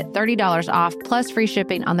auraframes.com to get $30 off plus free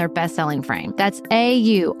shipping on their best-selling frame. That's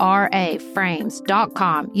AURA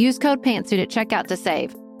frames.com. Use code pantsuit at checkout to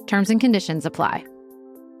save. Terms and conditions apply.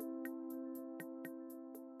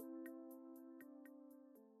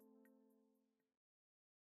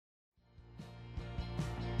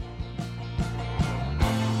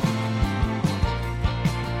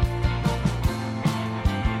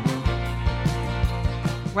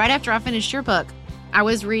 Right after I finished your book, I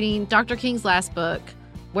was reading Dr. King's last book,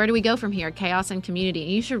 Where Do We Go From Here? Chaos and Community.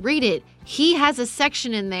 And you should read it. He has a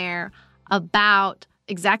section in there about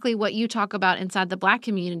exactly what you talk about inside the Black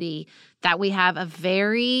community, that we have a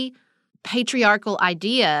very patriarchal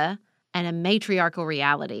idea and a matriarchal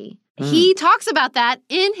reality. He talks about that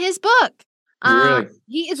in his book. Really?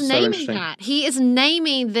 He is So naming that. He is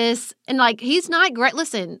naming this. And like, he's not great.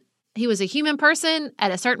 Listen, he was a human person.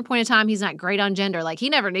 At a certain point in time, he's not great on gender. Like, he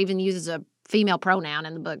never even uses a female pronoun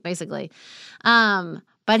in the book, basically.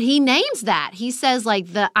 But he names that. He says,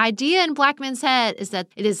 like, the idea in Black men's head is that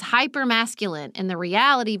it is hyper masculine. And the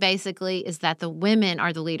reality, basically, is that the women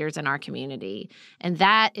are the leaders in our community. And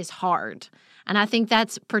that is hard. And I think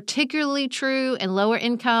that's particularly true in lower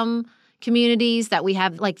income communities, that we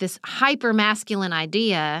have like this hyper masculine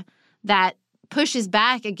idea that pushes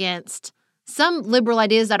back against some liberal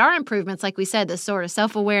ideas that are improvements, like we said, this sort of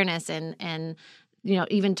self-awareness and you know,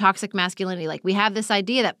 even toxic masculinity. Like, we have this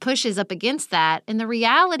idea that pushes up against that. And the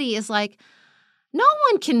reality is, like, no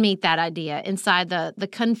one can meet that idea inside the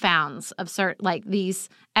confounds of certain, like, these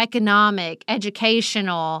economic,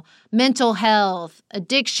 educational, mental health,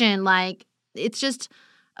 addiction. Like, it's just,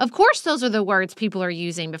 of course, those are the words people are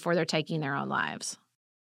using before they're taking their own lives.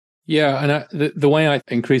 Yeah, and the way I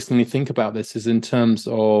increasingly think about this is in terms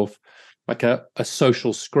of like a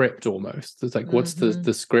social script almost. It's like, what's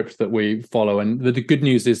the script that we follow? And the good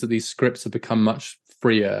news is that these scripts have become much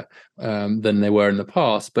freer than they were in the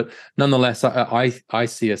past. But nonetheless, I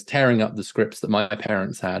see us tearing up the scripts that my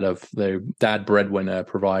parents had of the dad breadwinner,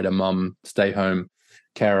 provider, mum, stay home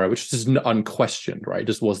carer, which is unquestioned, right? It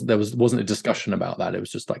just wasn't a discussion about that. It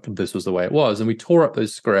was just like, this was the way it was. And we tore up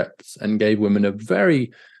those scripts and gave women a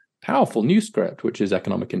very powerful new script, which is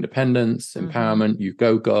economic independence, empowerment, you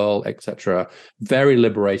go girl, etc. Very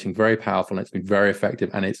liberating, very powerful, and it's been very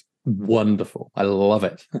effective, and it's wonderful. I love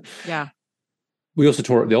it. Yeah. We also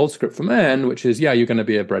tore up the old script for men, which is, yeah, you're going to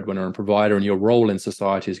be a breadwinner and provider, and your role in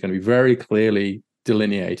society is going to be very clearly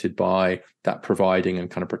delineated by that providing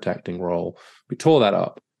and kind of protecting role. We tore that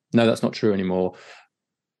up. No, that's not true anymore,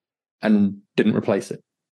 and didn't replace it.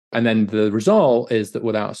 And then the result is that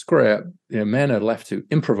without a script, you know, men are left to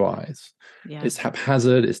improvise. Yeah. It's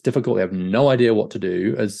haphazard. It's difficult. They have no idea what to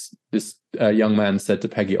do. As this young man said to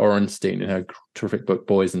Peggy Orenstein in her terrific book,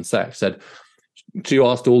 Boys and Sex, said, she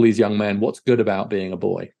asked all these young men, what's good about being a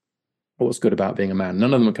boy? What's good about being a man?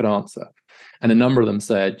 None of them could answer. And a number of them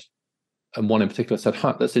said, and one in particular said,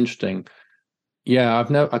 that's interesting. Yeah,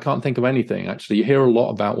 I can't think of anything. Actually, you hear a lot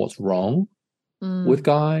about what's wrong with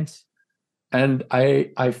guys. And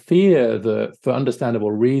I fear that for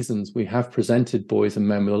understandable reasons, we have presented boys and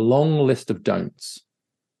men with a long list of don'ts.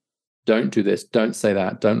 Don't do this, don't say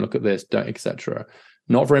that, don't look at this, don't, etc.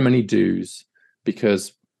 Not very many do's,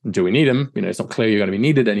 because do we need them? You know, it's not clear you're going to be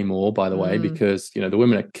needed anymore, by the way, because, you know, the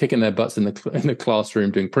women are kicking their butts in the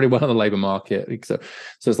classroom, doing pretty well in the labor market. So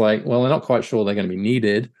it's like, well, they're not quite sure they're going to be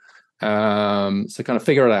needed. So kind of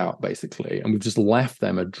figure it out, basically. And we've just left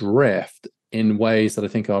them adrift in ways that I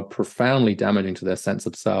think are profoundly damaging to their sense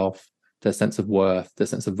of self, their sense of worth, their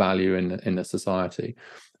sense of value in the society.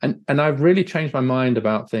 And I've really changed my mind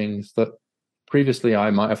about things that previously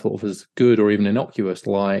I might have thought was good or even innocuous,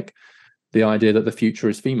 like the idea that the future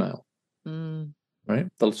is female. Right?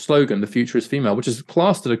 The slogan, the future is female, which is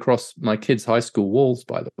plastered across my kids' high school walls,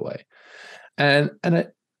 by the way. And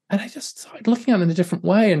I just started looking at it in a different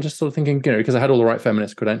way and just sort of thinking, because I had all the right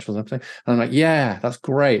feminist credentials and everything. And I'm like, yeah, that's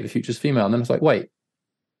great. The future's female. And then I was like, wait,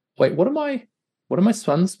 what am my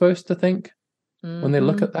sons supposed to think when they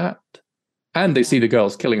look at that? And they see the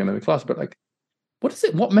girls killing them in the class, but like,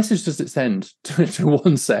 what message does it send to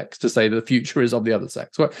one sex to say the future is of the other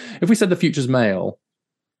sex? Well, if we said the future's male,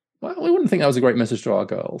 well, we wouldn't think that was a great message to our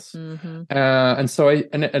girls. And so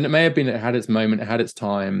it may have been, it had its moment, it had its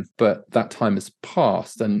time, but that time has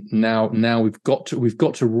passed. And now we've got to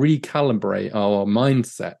recalibrate our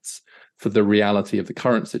mindsets for the reality of the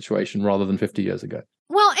current situation rather than 50 years ago.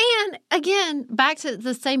 Well, and again, back to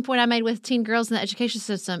the same point I made with teen girls in the education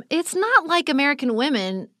system, it's not like American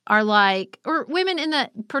women are like, or women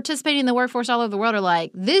participating in the workforce all over the world are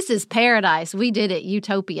like, this is paradise. We did it.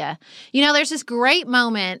 Utopia. There's this great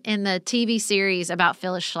moment in the TV series about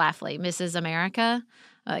Phyllis Schlafly, Mrs. America.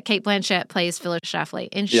 Cate Blanchett plays Phyllis Schlafly.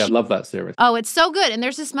 And I love that series. Oh, it's so good. And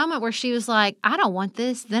there's this moment where she was like, I don't want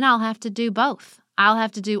this. Then I'll have to do both. I'll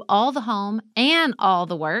have to do all the home and all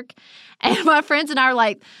the work. And my friends and I are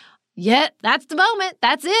like, yeah, that's the moment.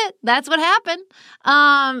 That's it. That's what happened.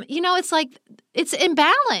 It's like, it's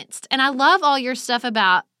imbalanced. And I love all your stuff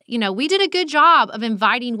about, we did a good job of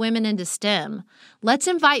inviting women into STEM. Let's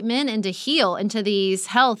invite men into HEAL, into these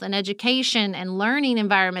health and education and learning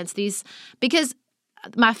environments. Because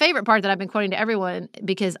my favorite part that I've been quoting to everyone,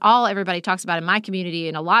 because everybody talks about in my community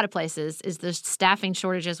and a lot of places, is the staffing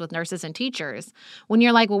shortages with nurses and teachers. When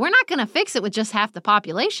you're like, well, we're not going to fix it with just half the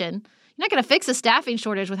population. You're not going to fix a staffing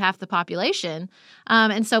shortage with half the population.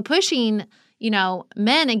 And so pushing,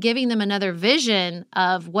 men and giving them another vision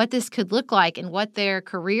of what this could look like and what their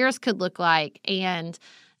careers could look like and,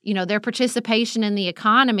 their participation in the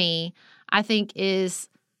economy, I think is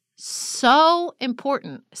so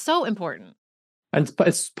important. So important. And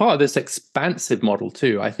it's part of this expansive model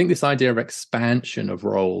too. I think this idea of expansion of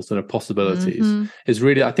roles and of possibilities is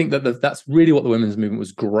really, I think that's really what the women's movement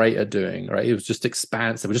was great at doing, right? It was just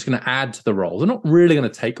expansive. We're just going to add to the roles. We're not really going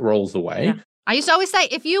to take roles away. Yeah. I used to always say,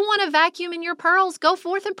 if you want to vacuum in your pearls, go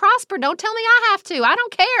forth and prosper. Don't tell me I have to. I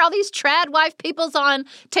don't care. All these trad wife peoples on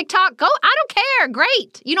TikTok, go. I don't care.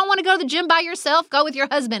 Great. You don't want to go to the gym by yourself? Go with your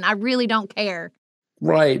husband. I really don't care.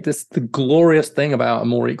 Right. The glorious thing about a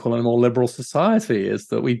more equal and a more liberal society is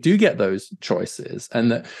that we do get those choices.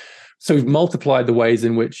 And so we've multiplied the ways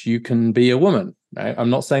in which you can be a woman. Right? I'm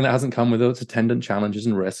not saying that hasn't come with its attendant challenges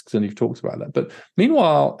and risks, and you've talked about that. But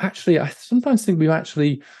meanwhile, actually, I sometimes think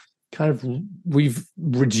we've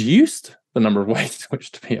reduced the number of ways in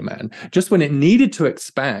which to be a man. Just when it needed to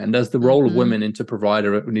expand as the role of women into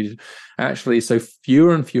provider, it needed actually so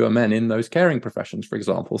fewer and fewer men in those caring professions, for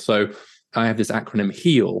example. So I have this acronym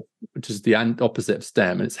HEAL, which is the opposite of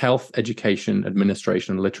STEM, and it's health, education,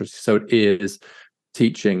 administration, and literacy. So it is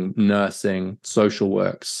teaching, nursing, social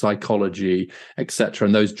work, psychology, etc.,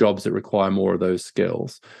 and those jobs that require more of those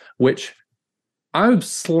skills, which I'm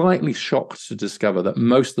slightly shocked to discover that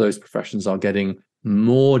most of those professions are getting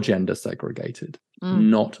more gender segregated,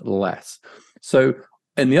 not less. So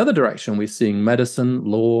in the other direction, we're seeing medicine,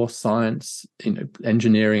 law, science,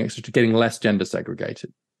 engineering, etc., getting less gender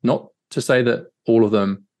segregated. Not to say that all of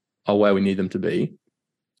them are where we need them to be,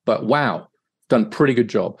 but wow, done a pretty good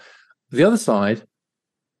job. The other side,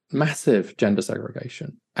 massive gender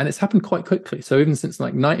segregation, and it's happened quite quickly. So even since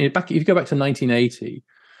if you go back to 1980,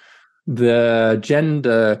 the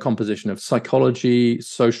gender composition of psychology,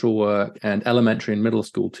 social work, and elementary and middle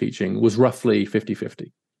school teaching was roughly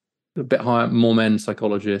 50-50. A bit higher, more men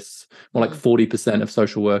psychologists, more like 40% of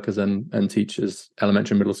social workers and teachers,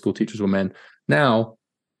 elementary and middle school teachers were men. Now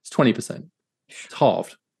it's 20%. It's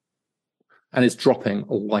halved. And it's dropping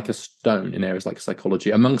like a stone in areas like psychology.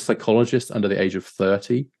 Among psychologists under the age of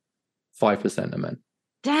 30, 5% are men.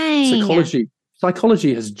 Dang.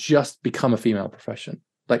 Psychology has just become a female profession.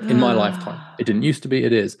 Like in my lifetime. It didn't used to be,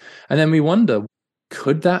 it is. And then we wonder,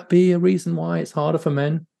 could that be a reason why it's harder for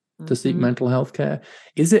men to seek mental health care?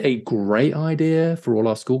 Is it a great idea for all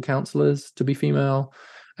our school counselors to be female?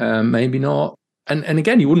 Maybe not. And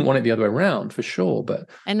again, you wouldn't want it the other way around for sure.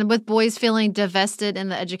 And with boys feeling divested in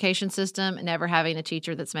the education system and never having a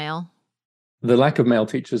teacher that's male? the lack of male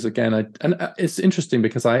teachers again, it's interesting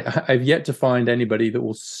because I've yet to find anybody that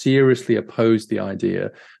will seriously oppose the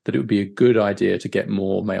idea that it would be a good idea to get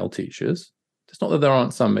more male teachers. It's not that there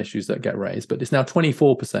aren't some issues that get raised, but it's now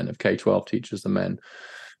 24% of K-12 teachers are men,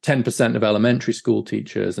 10% of elementary school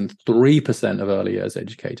teachers, and 3% of early years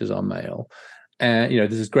educators are male. And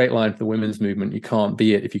there's this great line from the women's movement: "You can't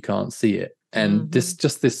be it if you can't see it." And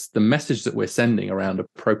the message that we're sending around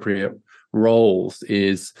appropriate roles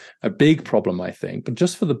is a big problem, I think. But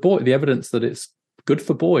just for the evidence that it's good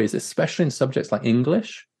for boys, especially in subjects like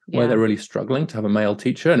English, where they're really struggling to have a male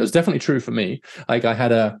teacher. And it was definitely true for me. Like I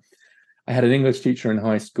had an English teacher in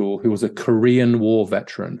high school who was a Korean War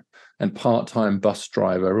veteran and part-time bus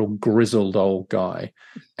driver, a real grizzled old guy.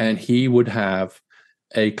 And he would have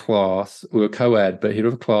a class, we were co-ed, but he'd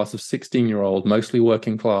have a class of 16-year-old, mostly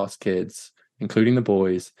working class kids, including the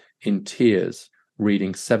boys, in tears,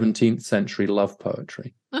 reading 17th century love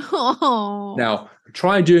poetry. Oh. Now,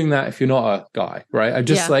 try doing that if you're not a guy, right? I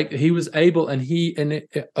just he was able, and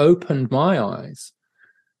it opened my eyes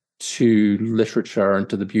to literature and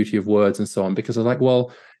to the beauty of words and so on, because I was like,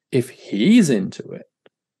 well, if he's into it,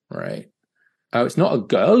 right? It's not a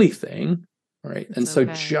girly thing, right? And so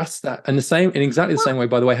just that, and in exactly the same way,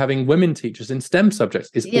 by the way, having women teachers in STEM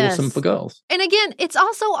subjects is awesome for girls. And again, it's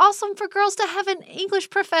also awesome for girls to have an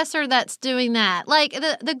English professor that's doing that. Like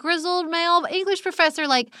the grizzled male English professor,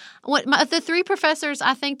 like the three professors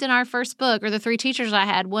I think in our first book, or the three teachers I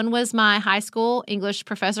had, one was my high school English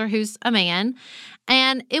professor who's a man.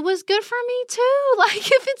 And it was good for me too. Like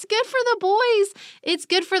if it's good for the boys, it's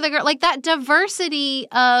good for the girl. Like that diversity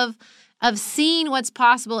of seeing what's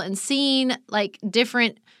possible and seeing like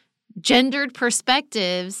different gendered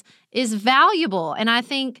perspectives is valuable. And I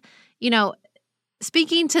think,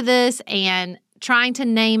 speaking to this and trying to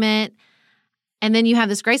name it, and then you have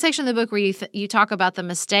this great section of the book where you talk about the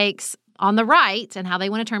mistakes on the right and how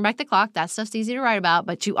they want to turn back the clock. That stuff's easy to write about.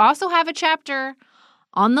 But you also have a chapter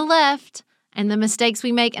on the left and the mistakes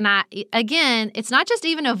we make. And again, it's not just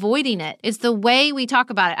even avoiding it. It's the way we talk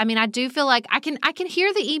about it. I mean, I do feel like I can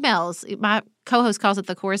hear the emails. My co-host calls it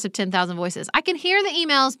the chorus of 10,000 voices. I can hear the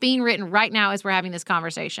emails being written right now as we're having this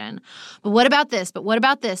conversation. But what about this? But what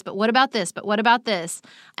about this? But what about this? But what about this?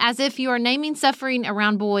 As if you are naming suffering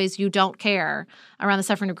around boys, you don't care around the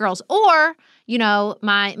suffering of girls. Or,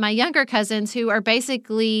 my younger cousins who are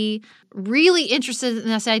basically really interested in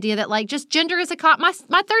this idea that like just gender is my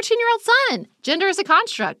 13-year-old son, gender is a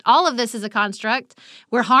construct. All of this is a construct.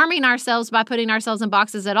 We're harming ourselves by putting ourselves in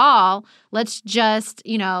boxes at all. Let's just,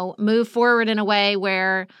 move forward in a way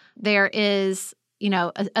where there is,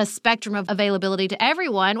 a spectrum of availability to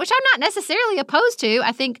everyone, which I'm not necessarily opposed to.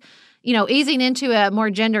 I think, easing into a more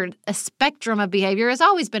gendered spectrum of behavior is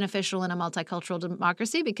always beneficial in a multicultural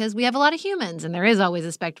democracy because we have a lot of humans and there is always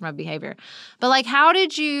a spectrum of behavior. But like, how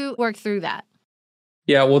did you work through that?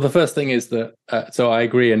 Yeah, well, the first thing is that, so I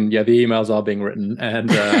agree. And the emails are being written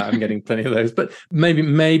and I'm getting plenty of those, but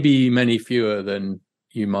maybe many fewer than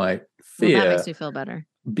you might fear. Well, that makes me feel better.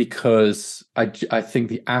 Because I think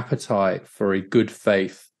the appetite for a good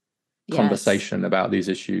faith conversation about these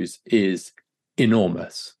issues is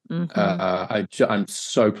enormous. I'm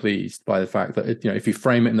so pleased by the fact that if you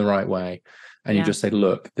frame it in the right way and you just say,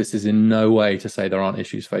 look, this is in no way to say there aren't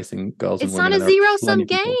issues facing girls and women. It's not a zero-sum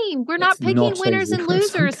game. We're not picking winners and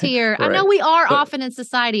losers here. Right. I know we are often in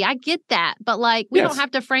society. I get that. But we don't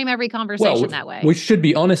have to frame every conversation that way. We should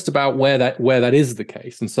be honest about where that is the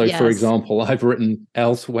case. And so, for example, I've written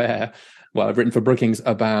elsewhere, I've written for Brookings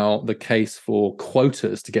about the case for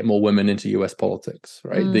quotas to get more women into US politics,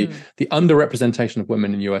 right? The underrepresentation of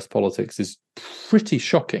women in US politics is pretty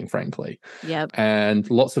shocking, frankly. Yep. And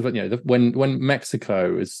lots of it, when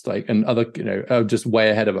Mexico is and other, are just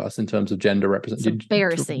way ahead of us in terms of gender representation. It's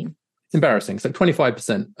embarrassing. It's embarrassing. It's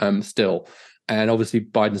 25% still. And obviously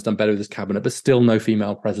Biden's done better with his cabinet, but still no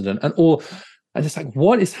female president. And it's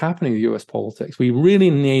what is happening in US politics? We really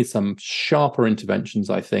need some sharper interventions,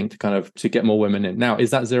 I think, to get more women in. Now,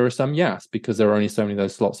 is that zero sum? Yes, because there are only so many of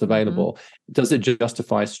those slots available. Does it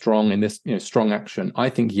justify strong action? I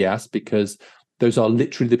think yes, because those are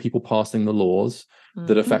literally the people passing the laws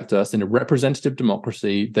that affect us. In a representative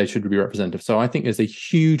democracy, they should be representative. So I think there's a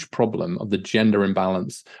huge problem of the gender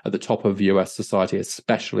imbalance at the top of US society,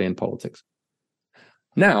 especially in politics.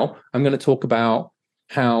 Now, I'm going to talk about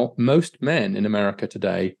how most men in America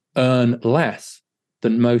today earn less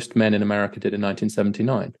than most men in America did in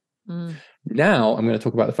 1979. Now I'm going to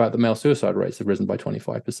talk about the fact that male suicide rates have risen by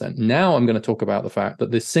 25%. Now I'm going to talk about the fact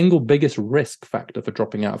that the single biggest risk factor for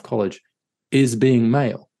dropping out of college is being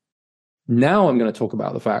male. Now I'm going to talk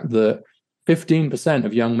about the fact that 15%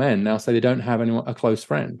 of young men now say they don't have a close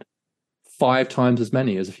friend. 5 times as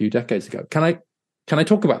many as a few decades ago. Can I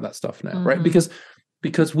talk about that stuff now, right?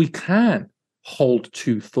 Because we can hold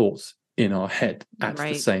two thoughts in our head at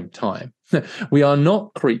the same time. We are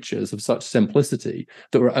not creatures of such simplicity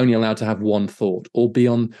that we're only allowed to have one thought or be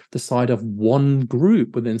on the side of one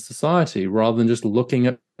group within society, rather than just looking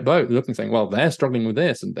at both, looking, saying, well, they're struggling with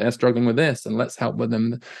this and they're struggling with this, and let's help with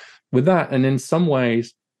them with that. And in some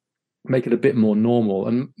ways, make it a bit more normal.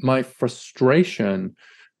 And my frustration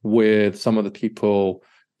with some of the people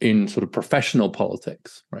in sort of professional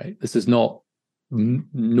politics, right? This is not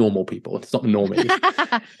normal people. It's not normies.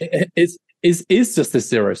 is just this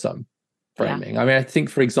zero sum framing. I mean, I think,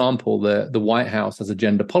 for example, the White House has a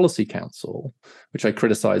gender policy council, which I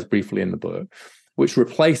criticize briefly in the book, which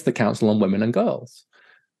replaced the Council on Women and Girls,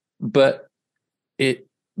 but it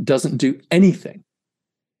doesn't do anything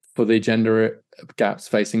for the gender gaps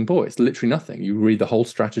facing boys. Literally nothing. You read the whole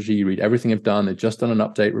strategy, you read everything they've done. They've just done an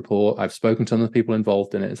update report. I've spoken to some of the people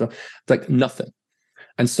involved in it. So it's like nothing.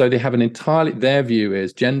 And so they have their view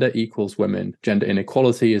is gender equals women, gender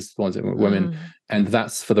inequality is the ones that women, and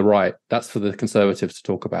that's for the right, that's for the conservatives to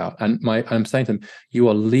talk about. And I'm saying to them, you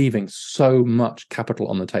are leaving so much capital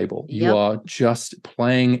on the table. You are just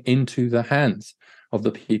playing into the hands of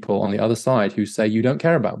the people on the other side who say you don't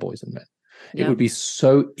care about boys and men. It would be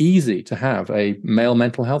so easy to have a male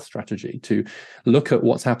mental health strategy, to look at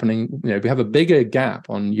what's happening. We have a bigger gap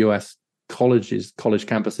on US college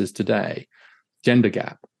campuses today, gender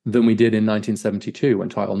gap, than we did in 1972 when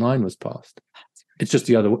Title IX was passed. It's just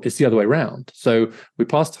the other way around. So we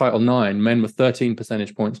passed Title IX, men were 13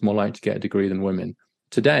 percentage points more likely to get a degree than women.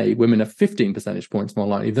 Today, women are 15 percentage points more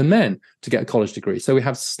likely than men to get a college degree. So we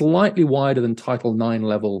have slightly wider than Title IX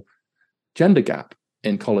level gender gap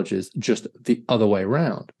in colleges, just the other way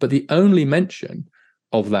around. But the only mention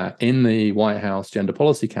of that in the White House Gender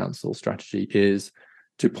Policy Council strategy is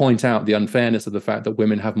to point out the unfairness of the fact that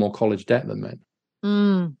women have more college debt than men.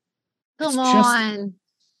 Come on.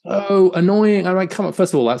 So annoying. I'm like, come on.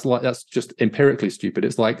 First of all, that's just empirically stupid.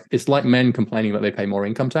 It's like men complaining that they pay more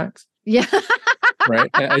income tax. Yeah.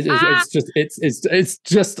 Right. It's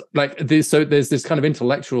just like this. So there's this kind of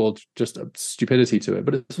intellectual just stupidity to it,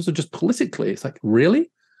 but it's also just politically. It's like,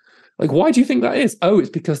 really? Like, why do you think that is? Oh,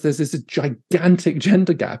 it's because there's this gigantic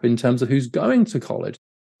gender gap in terms of who's going to college,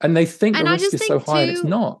 and they think the risk is so high, and it's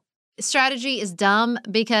not. Strategy is dumb,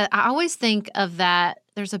 because I always think of that.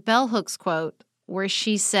 There's a Bell Hooks quote where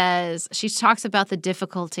she talks about the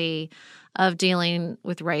difficulty of dealing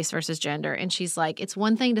with race versus gender. And she's like, it's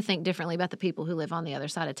one thing to think differently about the people who live on the other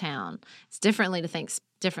side of town. It's differently to think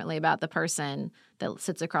differently about the person that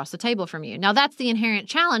sits across the table from you. Now, that's the inherent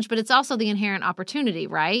challenge, but it's also the inherent opportunity,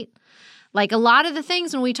 right? Like, a lot of the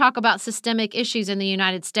things when we talk about systemic issues in the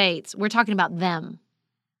United States, we're talking about them,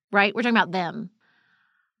 right? We're talking about them.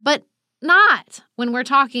 But not when we're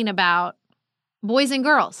talking about boys and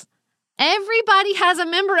girls. Everybody has a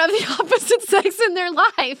member of the opposite sex in their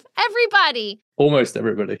life. Everybody. Almost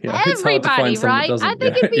everybody. Yeah. Everybody, right? I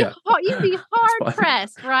think you'd be hard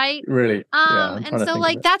pressed, right? Really. And so,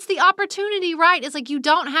 like, that's the opportunity, right? It's like, you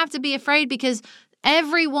don't have to be afraid, because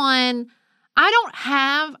everyone,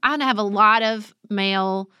 I have a lot of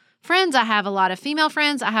male friends. I have a lot of female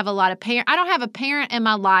friends. I have a lot of parents. I don't have a parent in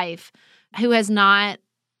my life who has not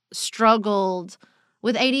struggled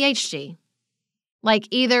with ADHD. Like,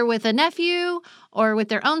 either with a nephew or with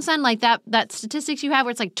their own son, like that statistics you have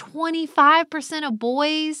where it's like 25% of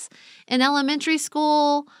boys in elementary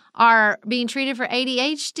school are being treated for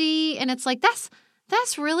ADHD. And it's like, that's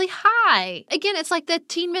really high. Again, it's like the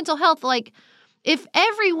teen mental health. Like, if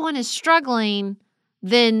everyone is struggling,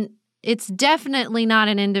 then it's definitely not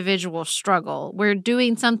an individual struggle. We're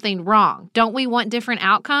doing something wrong. Don't we want different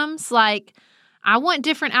outcomes? Like, I want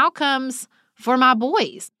different outcomes for my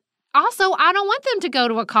boys. Also, I don't want them to go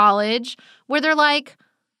to a college where they're like,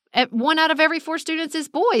 1 out of every 4 students is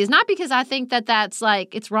boys. Not because I think that's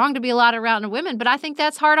like, it's wrong to be allowed around women, but I think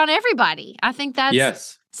that's hard on everybody. I think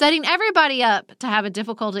that's setting everybody up to have a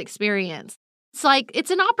difficult experience. It's like, it's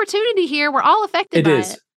an opportunity here. We're all affected by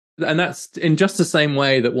it. And that's in just the same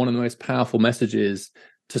way that one of the most powerful messages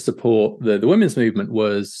to support the women's movement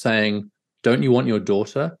was saying, don't you want your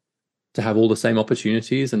daughter to have all the same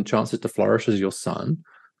opportunities and chances to flourish as your son?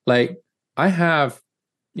 Like, I have,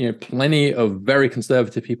 plenty of very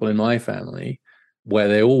conservative people in my family where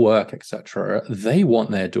they all work, etc. They want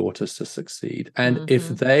their daughters to succeed. And if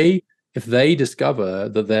they discover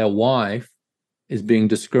that their wife is being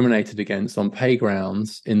discriminated against on pay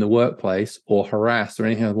grounds in the workplace or harassed or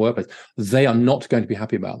anything in the workplace, they are not going to be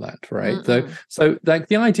happy about that, right? So like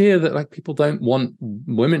the idea that like people don't want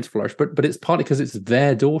women to flourish, but it's partly because it's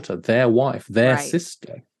their daughter, their wife, their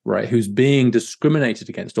sister. right, who's being discriminated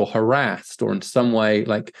against or harassed or in some way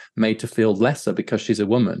like made to feel lesser because she's a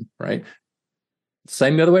woman, right?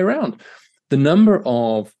 Same the other way around. The number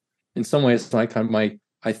of, in some ways, like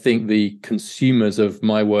I think the consumers of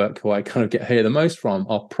my work who I kind of get hear the most from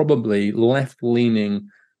are probably left-leaning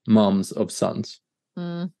mums of sons.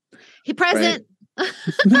 He present. Right?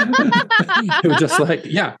 Who are just like,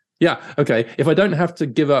 yeah, okay. If I don't have to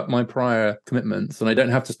give up my prior commitments and I don't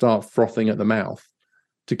have to start frothing at the mouth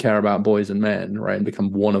to care about boys and men, right, and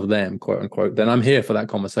become one of them, quote unquote, then I'm here for that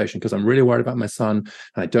conversation because I'm really worried about my son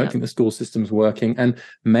and I don't think the school system's working. And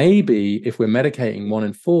maybe if we're medicating 1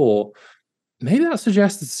 in 4, maybe that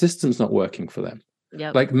suggests the system's not working for them.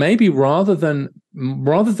 Yep. Like maybe rather than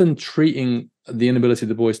treating the inability of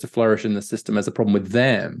the boys to flourish in the system as a problem with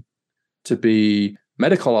them, to be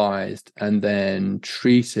medicalized and then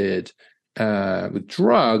treated with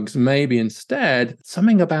drugs, maybe instead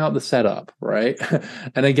something about the setup, right?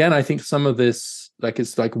 And again, I think some of this, like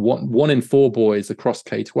it's like one in 4 boys across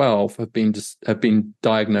K-12 have been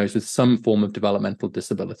diagnosed with some form of developmental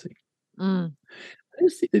disability.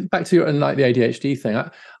 Back to your, and like the ADHD thing,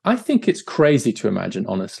 I think it's crazy to imagine,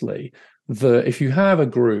 honestly, that if you have a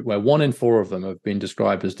group where 1 in 4 of them have been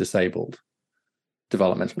described as disabled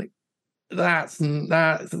developmentally, that's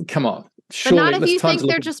come on. But not if you think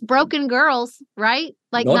they're just broken girls, right?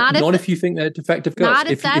 Like not if you think they're defective girls. Not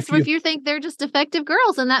if you think they're just defective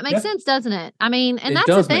girls, and that makes sense, doesn't it? I mean, and that's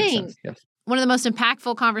the thing. Yes. One of the most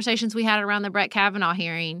impactful conversations we had around the Brett Kavanaugh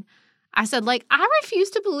hearing, I said, like, I refuse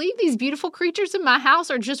to believe these beautiful creatures in my house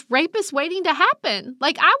are just rapists waiting to happen.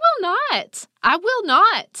 Like, I will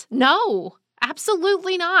not. No,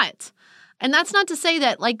 absolutely not. And that's not to say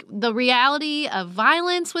that, like, the reality of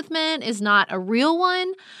violence with men is not a real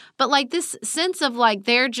one, but, like, this sense of, like,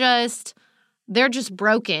 they're just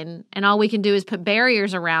broken and all we can do is put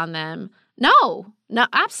barriers around them. No,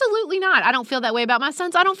 absolutely not. I don't feel that way about my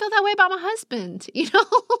sons. I don't feel that way about my husband, you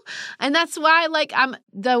know? And that's why, like,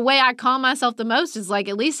 the way I calm myself the most is, like,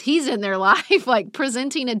 at least he's in their life, like,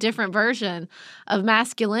 presenting a different version of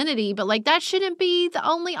masculinity. But, like, that shouldn't be the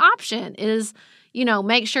only option is, you know,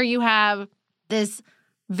 make sure you have this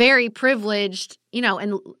very privileged, you know,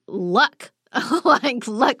 and luck, like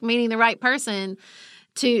luck meaning the right person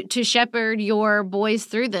to shepherd your boys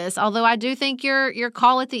through this. Although I do think your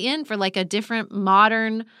call at the end for like a different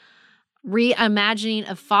modern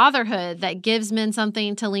reimagining of fatherhood that gives men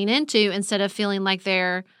something to lean into instead of feeling like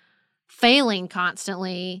they're failing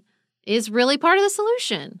constantly is really part of the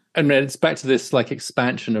solution. And it's back to this like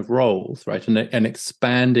expansion of roles, right? And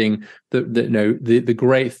expanding the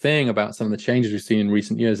great thing about some of the changes we've seen in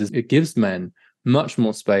recent years is it gives men much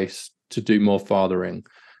more space to do more fathering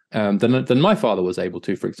than my father was able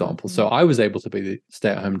to, for example. So I was able to be the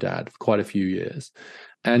stay-at-home dad for quite a few years.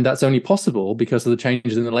 And that's only possible because of the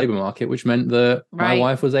changes in the labor market, which meant that my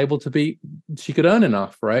wife was able to she could earn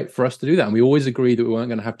enough, right, for us to do that. And we always agreed that we weren't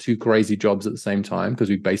going to have 2 crazy jobs at the same time because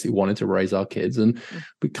we basically wanted to raise our kids. And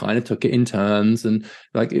we kind of took it in turns. And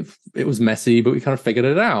like it was messy, but we kind of figured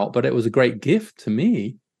it out. But it was a great gift to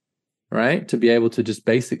me, right, to be able to just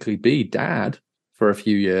basically be dad for a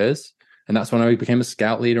few years. And that's when I became a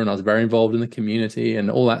scout leader and I was very involved in the community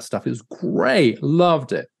and all that stuff. It was great.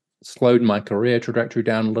 Loved it. Slowed my career trajectory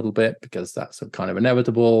down a little bit because that's kind of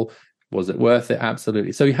inevitable. Was it worth it?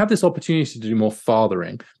 Absolutely. So you have this opportunity to do more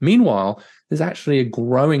fathering. Meanwhile, there's actually a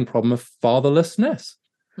growing problem of fatherlessness.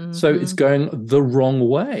 So it's going the wrong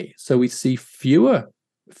way. So we see fewer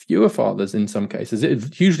fathers in some cases.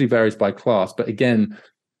 It hugely varies by class. But again,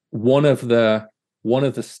 one of the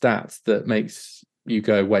stats that makes you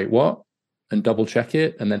go, wait, what? And double check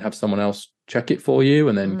it and then have someone else check it for you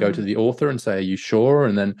and then go to the author and say, are you sure?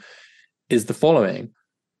 And then is the following,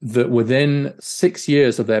 that within 6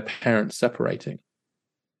 years of their parents separating,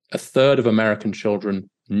 1/3 of American children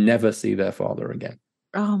never see their father again.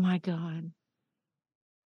 Oh my God.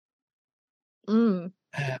 And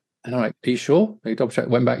I'm like, are you sure? I double check,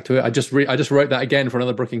 went back to it. I just wrote that again for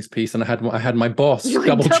another Brookings piece and I had my boss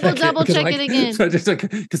double check it again. So just like,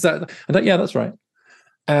 because yeah, that's right.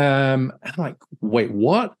 And I'm like, wait,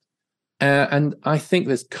 what? And I think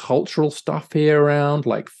there's cultural stuff here around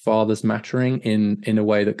like fathers mattering in a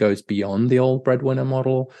way that goes beyond the old breadwinner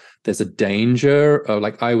model. There's a danger of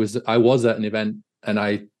like I was at an event and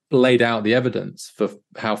I laid out the evidence for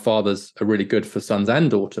how fathers are really good for sons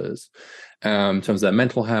and daughters in terms of their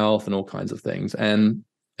mental health and all kinds of things. And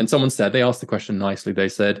someone said, they asked the question nicely. They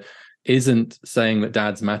said, isn't saying that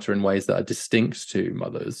dads matter in ways that are distinct to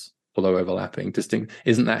mothers, although overlapping,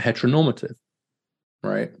 isn't that heteronormative,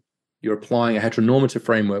 right? You're applying a heteronormative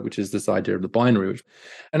framework, which is this idea of the binary.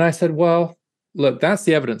 And I said, well, look, that's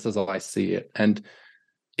the evidence as I see it. And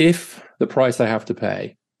if the price I have to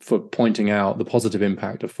pay for pointing out the positive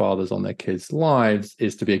impact of fathers on their kids' lives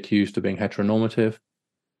is to be accused of being heteronormative,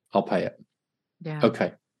 I'll pay it. Yeah.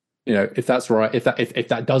 Okay. If that's right, if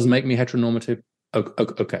that does make me heteronormative,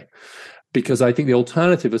 okay. Because I think the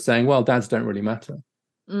alternative is saying, well, dads don't really matter.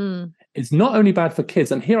 It's not only bad for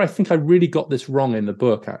kids. And here I think I really got this wrong in the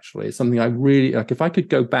book, actually. It's something I really, like, if I could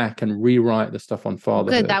go back and rewrite the stuff on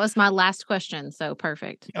fatherhood. Good. That was my last question. So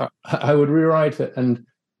perfect. I would rewrite it. And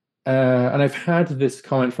I've had this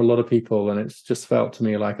comment for a lot of people, and it's just felt to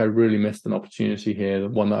me like I really missed an opportunity here. The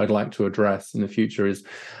one that I'd like to address in the future is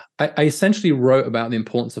I essentially wrote about the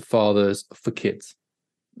importance of fathers for kids.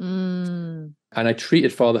 And I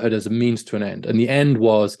treated fatherhood as a means to an end. And the end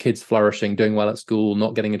was kids flourishing, doing well at school,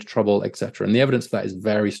 not getting into trouble, etc. And the evidence for that is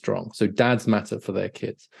very strong. So dads matter for their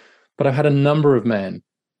kids. But I've had a number of men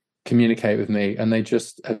communicate with me, and they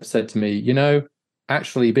just have said to me,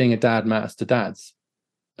 actually being a dad matters to dads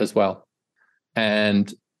as well.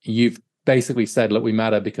 And you've basically said, look, we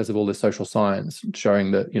matter because of all this social science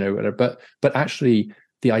showing that, but actually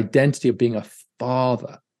the identity of being a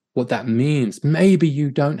father, what that means, maybe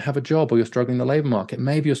you don't have a job or you're struggling in the labor market.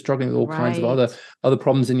 Maybe you're struggling with all kinds of other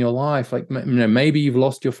problems in your life. Like, maybe you've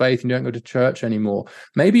lost your faith and you don't go to church anymore.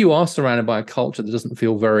 Maybe you are surrounded by a culture that doesn't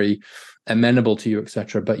feel very amenable to you,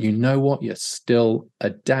 etc. But you know what? You're still a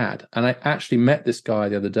dad. And I actually met this guy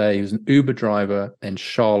the other day. He was an Uber driver in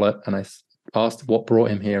Charlotte. And I asked what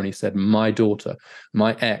brought him here. And he said, my daughter,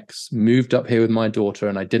 my ex moved up here with my daughter,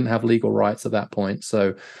 and I didn't have legal rights at that point.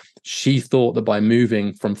 So she thought that by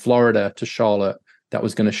moving from Florida to Charlotte, that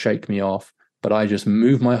was going to shake me off. But I just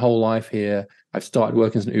moved my whole life here. I've started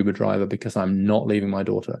working as an Uber driver because I'm not leaving my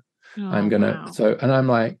daughter. I'm going to, and I'm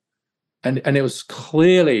like, and it was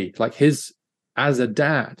clearly like as a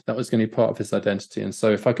dad, that was going to be part of his identity. And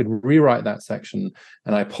so if I could rewrite that section,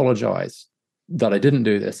 and I apologize that I didn't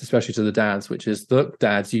do this, especially to the dads, which is, look,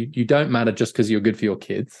 dads, you don't matter just because you're good for your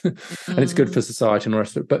kids and it's good for society and the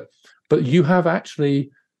rest of it. But you have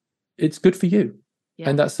actually, it's good for you. Yeah.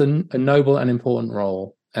 And that's a noble and important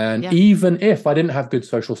role. And even if I didn't have good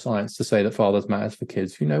social science to say that fathers matters for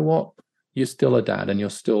kids, you know what? You're still a dad, and you're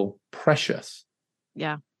still precious.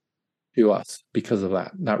 Yeah. To us because of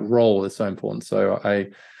that. That role is so important. So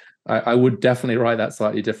I would definitely write that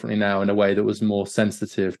slightly differently now, in a way that was more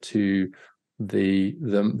sensitive to the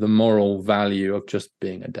moral value of just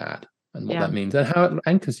being a dad and what that means, and how it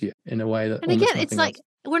anchors you in a way that. And again, it's like,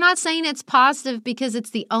 we're not saying it's positive because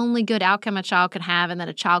it's the only good outcome a child can have, and that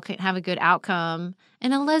a child can't have a good outcome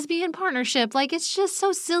in a lesbian partnership. Like, it's just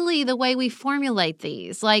so silly the way we formulate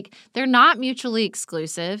these. Like, they're not mutually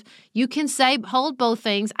exclusive. You can hold both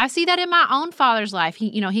things. I see that in my own father's life.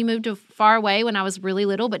 He moved far away when I was really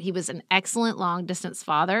little, but he was an excellent long distance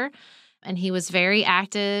father. And he was very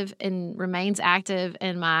active and remains active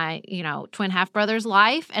in my, twin half brother's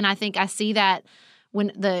life. And I think I see that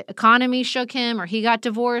when the economy shook him, or he got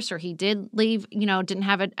divorced, or he did leave, didn't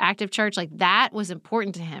have an active church, like, that was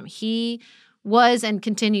important to him. He was and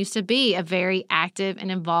continues to be a very active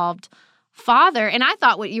and involved father. And I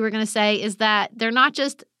thought what you were going to say is that they're not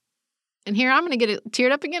just, and here I'm going to get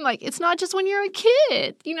teared up again, like, it's not just when you're a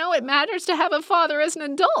kid. It matters to have a father as an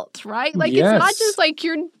adult, right? Like, It's not just like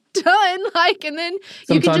you're done, like, and then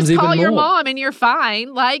you can just call your mom and you're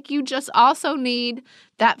fine. Like, you just also need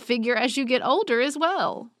that figure as you get older as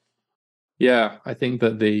well. Yeah, I think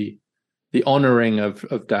that the honoring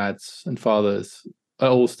of dads and fathers at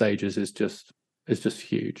all stages is just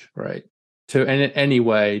huge, right? To in any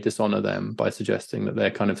way dishonor them by suggesting that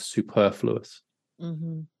they're kind of superfluous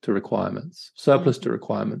to requirements, surplus to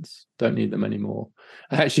requirements, don't need them anymore.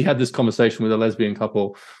 I actually had this conversation with a lesbian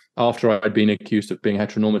couple after I'd been accused of being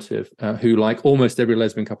heteronormative, who, like almost every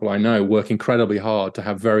lesbian couple I know, work incredibly hard to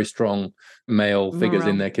have very strong male figures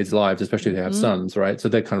in their kids' lives, especially if they have sons, right? So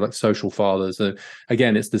they're kind of like social fathers.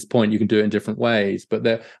 Again, it's this point, you can do it in different ways.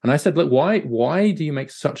 And I said, look, why do you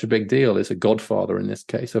make such a big deal as a godfather in this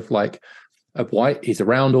case of why he's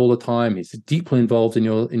around all the time, he's deeply involved in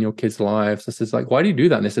your kids' lives? I said, like, why do you do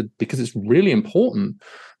that? And they said, because it's really important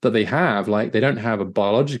that they don't have a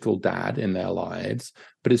biological dad in their lives,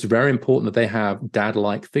 but it's very important that they have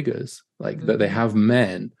dad-like figures, that they have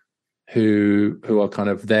men who are kind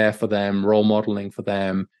of there for them, role modeling for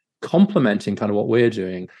them, complementing kind of what we're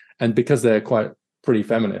doing. And because they're quite pretty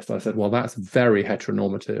feminist, I said, well, that's very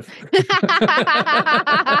heteronormative.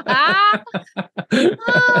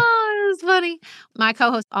 Oh, it's funny. My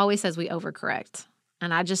co-host always says we overcorrect.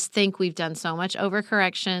 And I just think we've done so much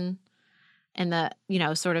overcorrection in the,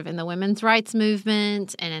 sort of in the women's rights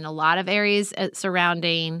movement and in a lot of areas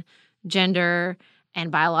surrounding gender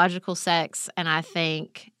and biological sex. And I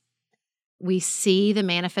think we see the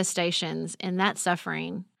manifestations in that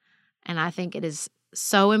suffering. And I think it is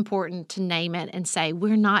so important to name it and say,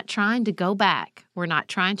 we're not trying to go back. We're not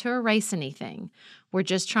trying to erase anything. We're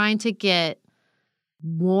just trying to get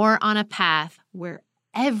more on a path where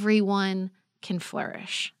everyone can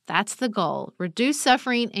flourish. That's the goal. Reduce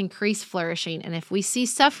suffering, increase flourishing. And if we see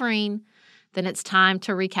suffering, then it's time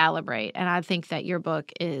to recalibrate. And I think that your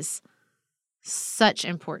book is such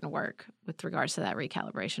important work with regards to that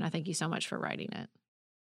recalibration. I thank you so much for writing it.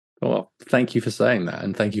 Well, thank you for saying that.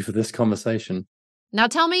 And thank you for this conversation. Now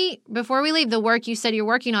tell me, before we leave, the work you said you're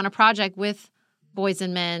working on a project with boys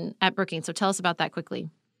and men at Brookings. So tell us about that quickly.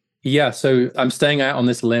 Yeah, so I'm staying out on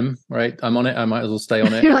this limb, right? I'm on it. I might as well stay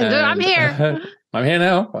on it. You're like, I'm here. I'm here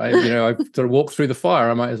now. I've sort of walked through the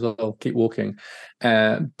fire. I might as well keep walking.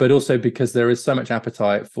 But also because there is so much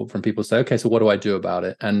appetite from people to say, okay, so what do I do about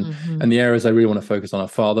it? And the areas I really want to focus on are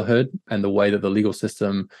fatherhood and the way that the legal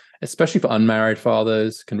system, especially for unmarried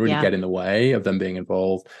fathers, can really get in the way of them being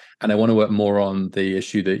involved. And I want to work more on the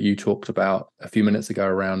issue that you talked about a few minutes ago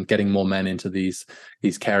around getting more men into these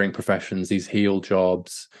caring professions, these heal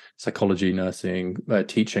jobs, psychology, nursing,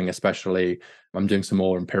 teaching especially. I'm doing some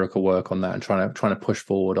more empirical work on that and trying to push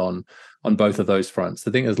forward on both of those fronts.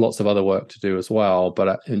 I think there's lots of other work to do as well,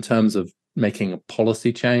 but in terms of making a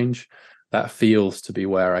policy change, that feels to be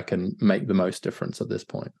where I can make the most difference at this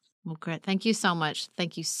point. Well, great. Thank you so much.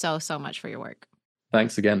 Thank you so much for your work.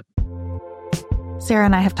 Thanks again. Sarah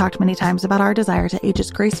and I have talked many times about our desire to age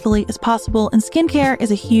as gracefully as possible, and skincare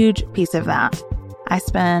is a huge piece of that. I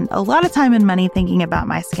spend a lot of time and money thinking about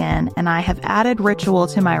my skin, and I have added Ritual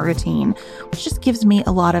to my routine, which just gives me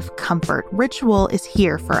a lot of comfort. Ritual is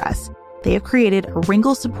here for us. They have created a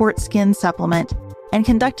wrinkle support skin supplement and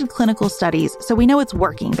conducted clinical studies, so we know it's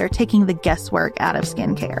working. They're taking the guesswork out of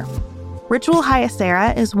skincare. Ritual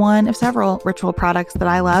Hyacera is one of several Ritual products that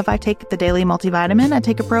I love. I take the daily multivitamin, I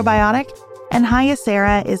take a probiotic, and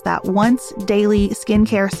Hyacera is that once daily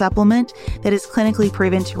skincare supplement that is clinically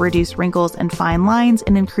proven to reduce wrinkles and fine lines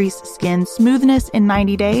and increase skin smoothness in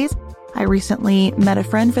 90 days. I recently met a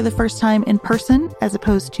friend for the first time in person as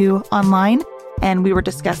opposed to online, and we were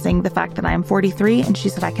discussing the fact that I am 43, and she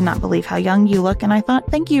said, I cannot believe how young you look. And I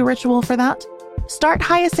thought, thank you, Ritual, for that. Start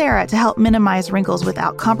Hyacera to help minimize wrinkles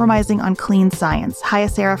without compromising on clean science.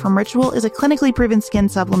 Hyacera from Ritual is a clinically proven skin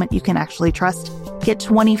supplement you can actually trust. Get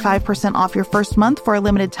 25% off your first month for a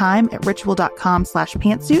limited time at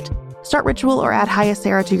ritual.com/pantsuit. Start Ritual or add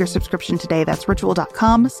Hyacera to your subscription today. That's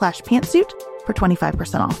ritual.com/pantsuit for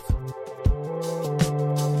 25% off.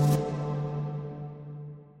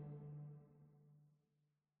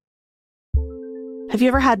 Have you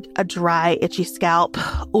ever had a dry, itchy scalp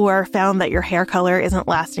or found that your hair color isn't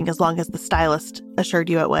lasting as long as the stylist assured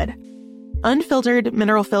you it would? Unfiltered,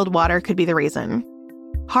 mineral-filled water could be the reason.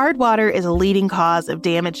 Hard water is a leading cause of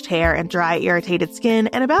damaged hair and dry, irritated skin,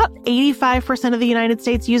 and about 85% of the United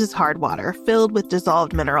States uses hard water filled with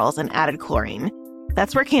dissolved minerals and added chlorine.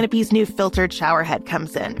 That's where Canopy's new filtered shower head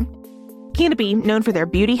comes in. Canopy, known for their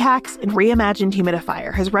beauty hacks and reimagined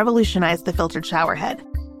humidifier, has revolutionized the filtered shower head.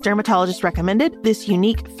 Dermatologists recommended this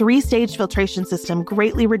unique 3-stage filtration system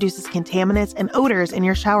greatly reduces contaminants and odors in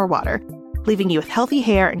your shower water, leaving you with healthy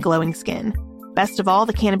hair and glowing skin. Best of all,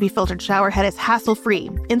 the Canopy filtered shower head is hassle-free.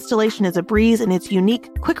 Installation is a breeze, and its unique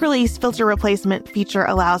quick-release filter replacement feature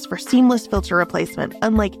allows for seamless filter replacement,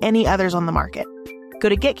 unlike any others on the market. Go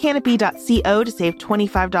to getcanopy.co to save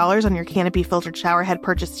 $25 on your Canopy filtered shower head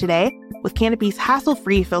purchase today with Canopy's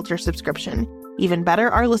hassle-free filter subscription. Even better,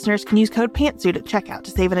 our listeners can use code PANTSUIT at checkout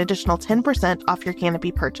to save an additional 10% off your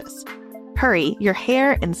Canopy purchase. Hurry, your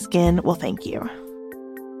hair and skin will thank you.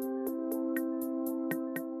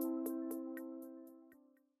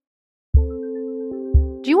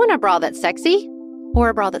 Do you want a bra that's sexy or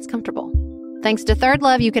a bra that's comfortable? Thanks to Third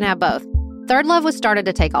Love, you can have both. Third Love was started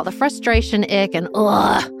to take all the frustration, ick, and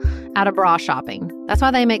out of bra shopping. That's why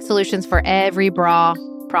they make solutions for every bra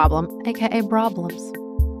problem, aka problems.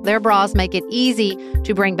 Their bras make it easy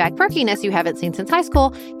to bring back perkiness you haven't seen since high school,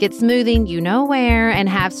 get smoothing you know where, and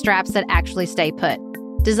have straps that actually stay put.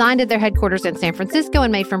 Designed at their headquarters in San Francisco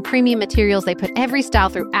and made from premium materials, they put every style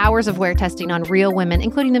through hours of wear testing on real women,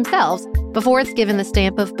 including themselves, before it's given the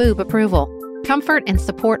stamp of boob approval. Comfort and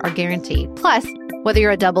support are guaranteed. Plus, whether you're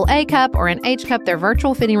a double A cup or an H cup, their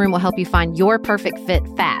virtual fitting room will help you find your perfect fit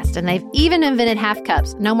fast. And they've even invented half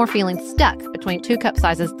cups. No more feeling stuck between 2 cup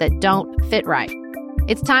sizes that don't fit right.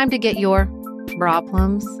 It's time to get your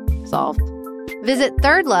problems solved. Visit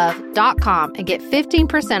thirdlove.com and get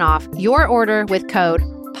 15% off your order with code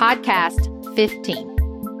podcast15.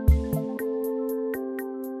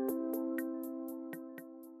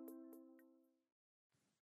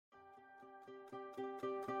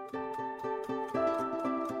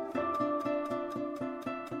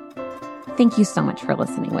 Thank you so much for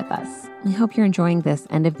listening with us. We hope you're enjoying this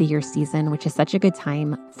end of the year season, which is such a good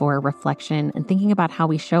time for reflection and thinking about how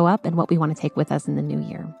we show up and what we want to take with us in the new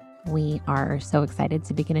year. We are so excited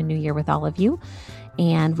to begin a new year with all of you,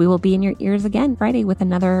 and we will be in your ears again Friday with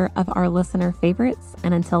another of our listener favorites.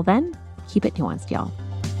 And until then, keep it nuanced, y'all.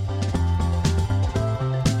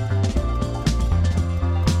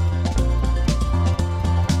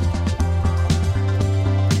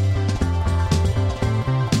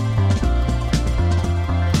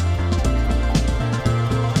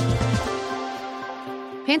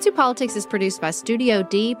 Pantsuit Politics is produced by Studio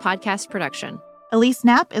D Podcast Production. Elise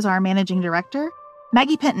Knapp is our managing director.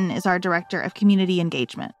 Maggie Penton is our director of community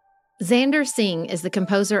engagement. Xander Singh is the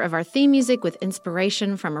composer of our theme music with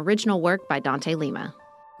inspiration from original work by Dante Lima.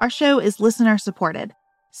 Our show is listener supported.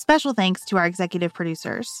 Special thanks to our executive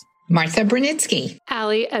producers: Martha Brunitsky,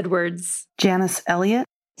 Allie Edwards, Janice Elliott,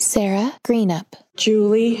 Sarah Greenup,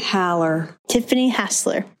 Julie Haller, Tiffany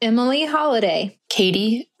Hassler, Emily Holiday,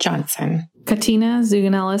 Katie Johnson, Katina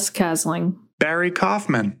Zuganellis-Kasling, Barry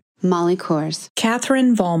Kaufman, Molly Kors,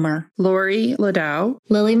 Catherine Vollmer, Lori Ladow,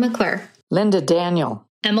 Lily McClure, Linda Daniel,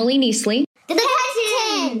 Emily Neasley, The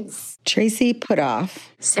Hutchins, Tracy Putoff,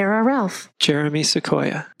 Sarah Ralph, Jeremy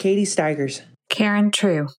Sequoia, Katie Steigers, Karen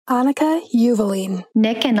True, Annika Uvaline,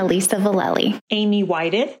 Nick and Elisa Valelli, Amy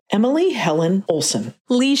Whited, Emily Helen Olson,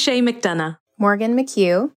 Lee Shea McDonough, Morgan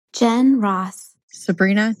McHugh, Jen Ross,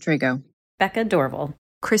 Sabrina Drago, Becca Dorval,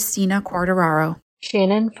 Christina Quartararo,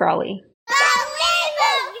 Shannon Frawley,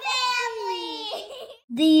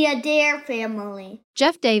 The Adair family,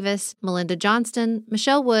 Jeff Davis, Melinda Johnston,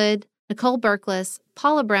 Michelle Wood, Nicole Berkless,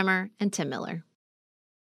 Paula Bremer, and Tim Miller.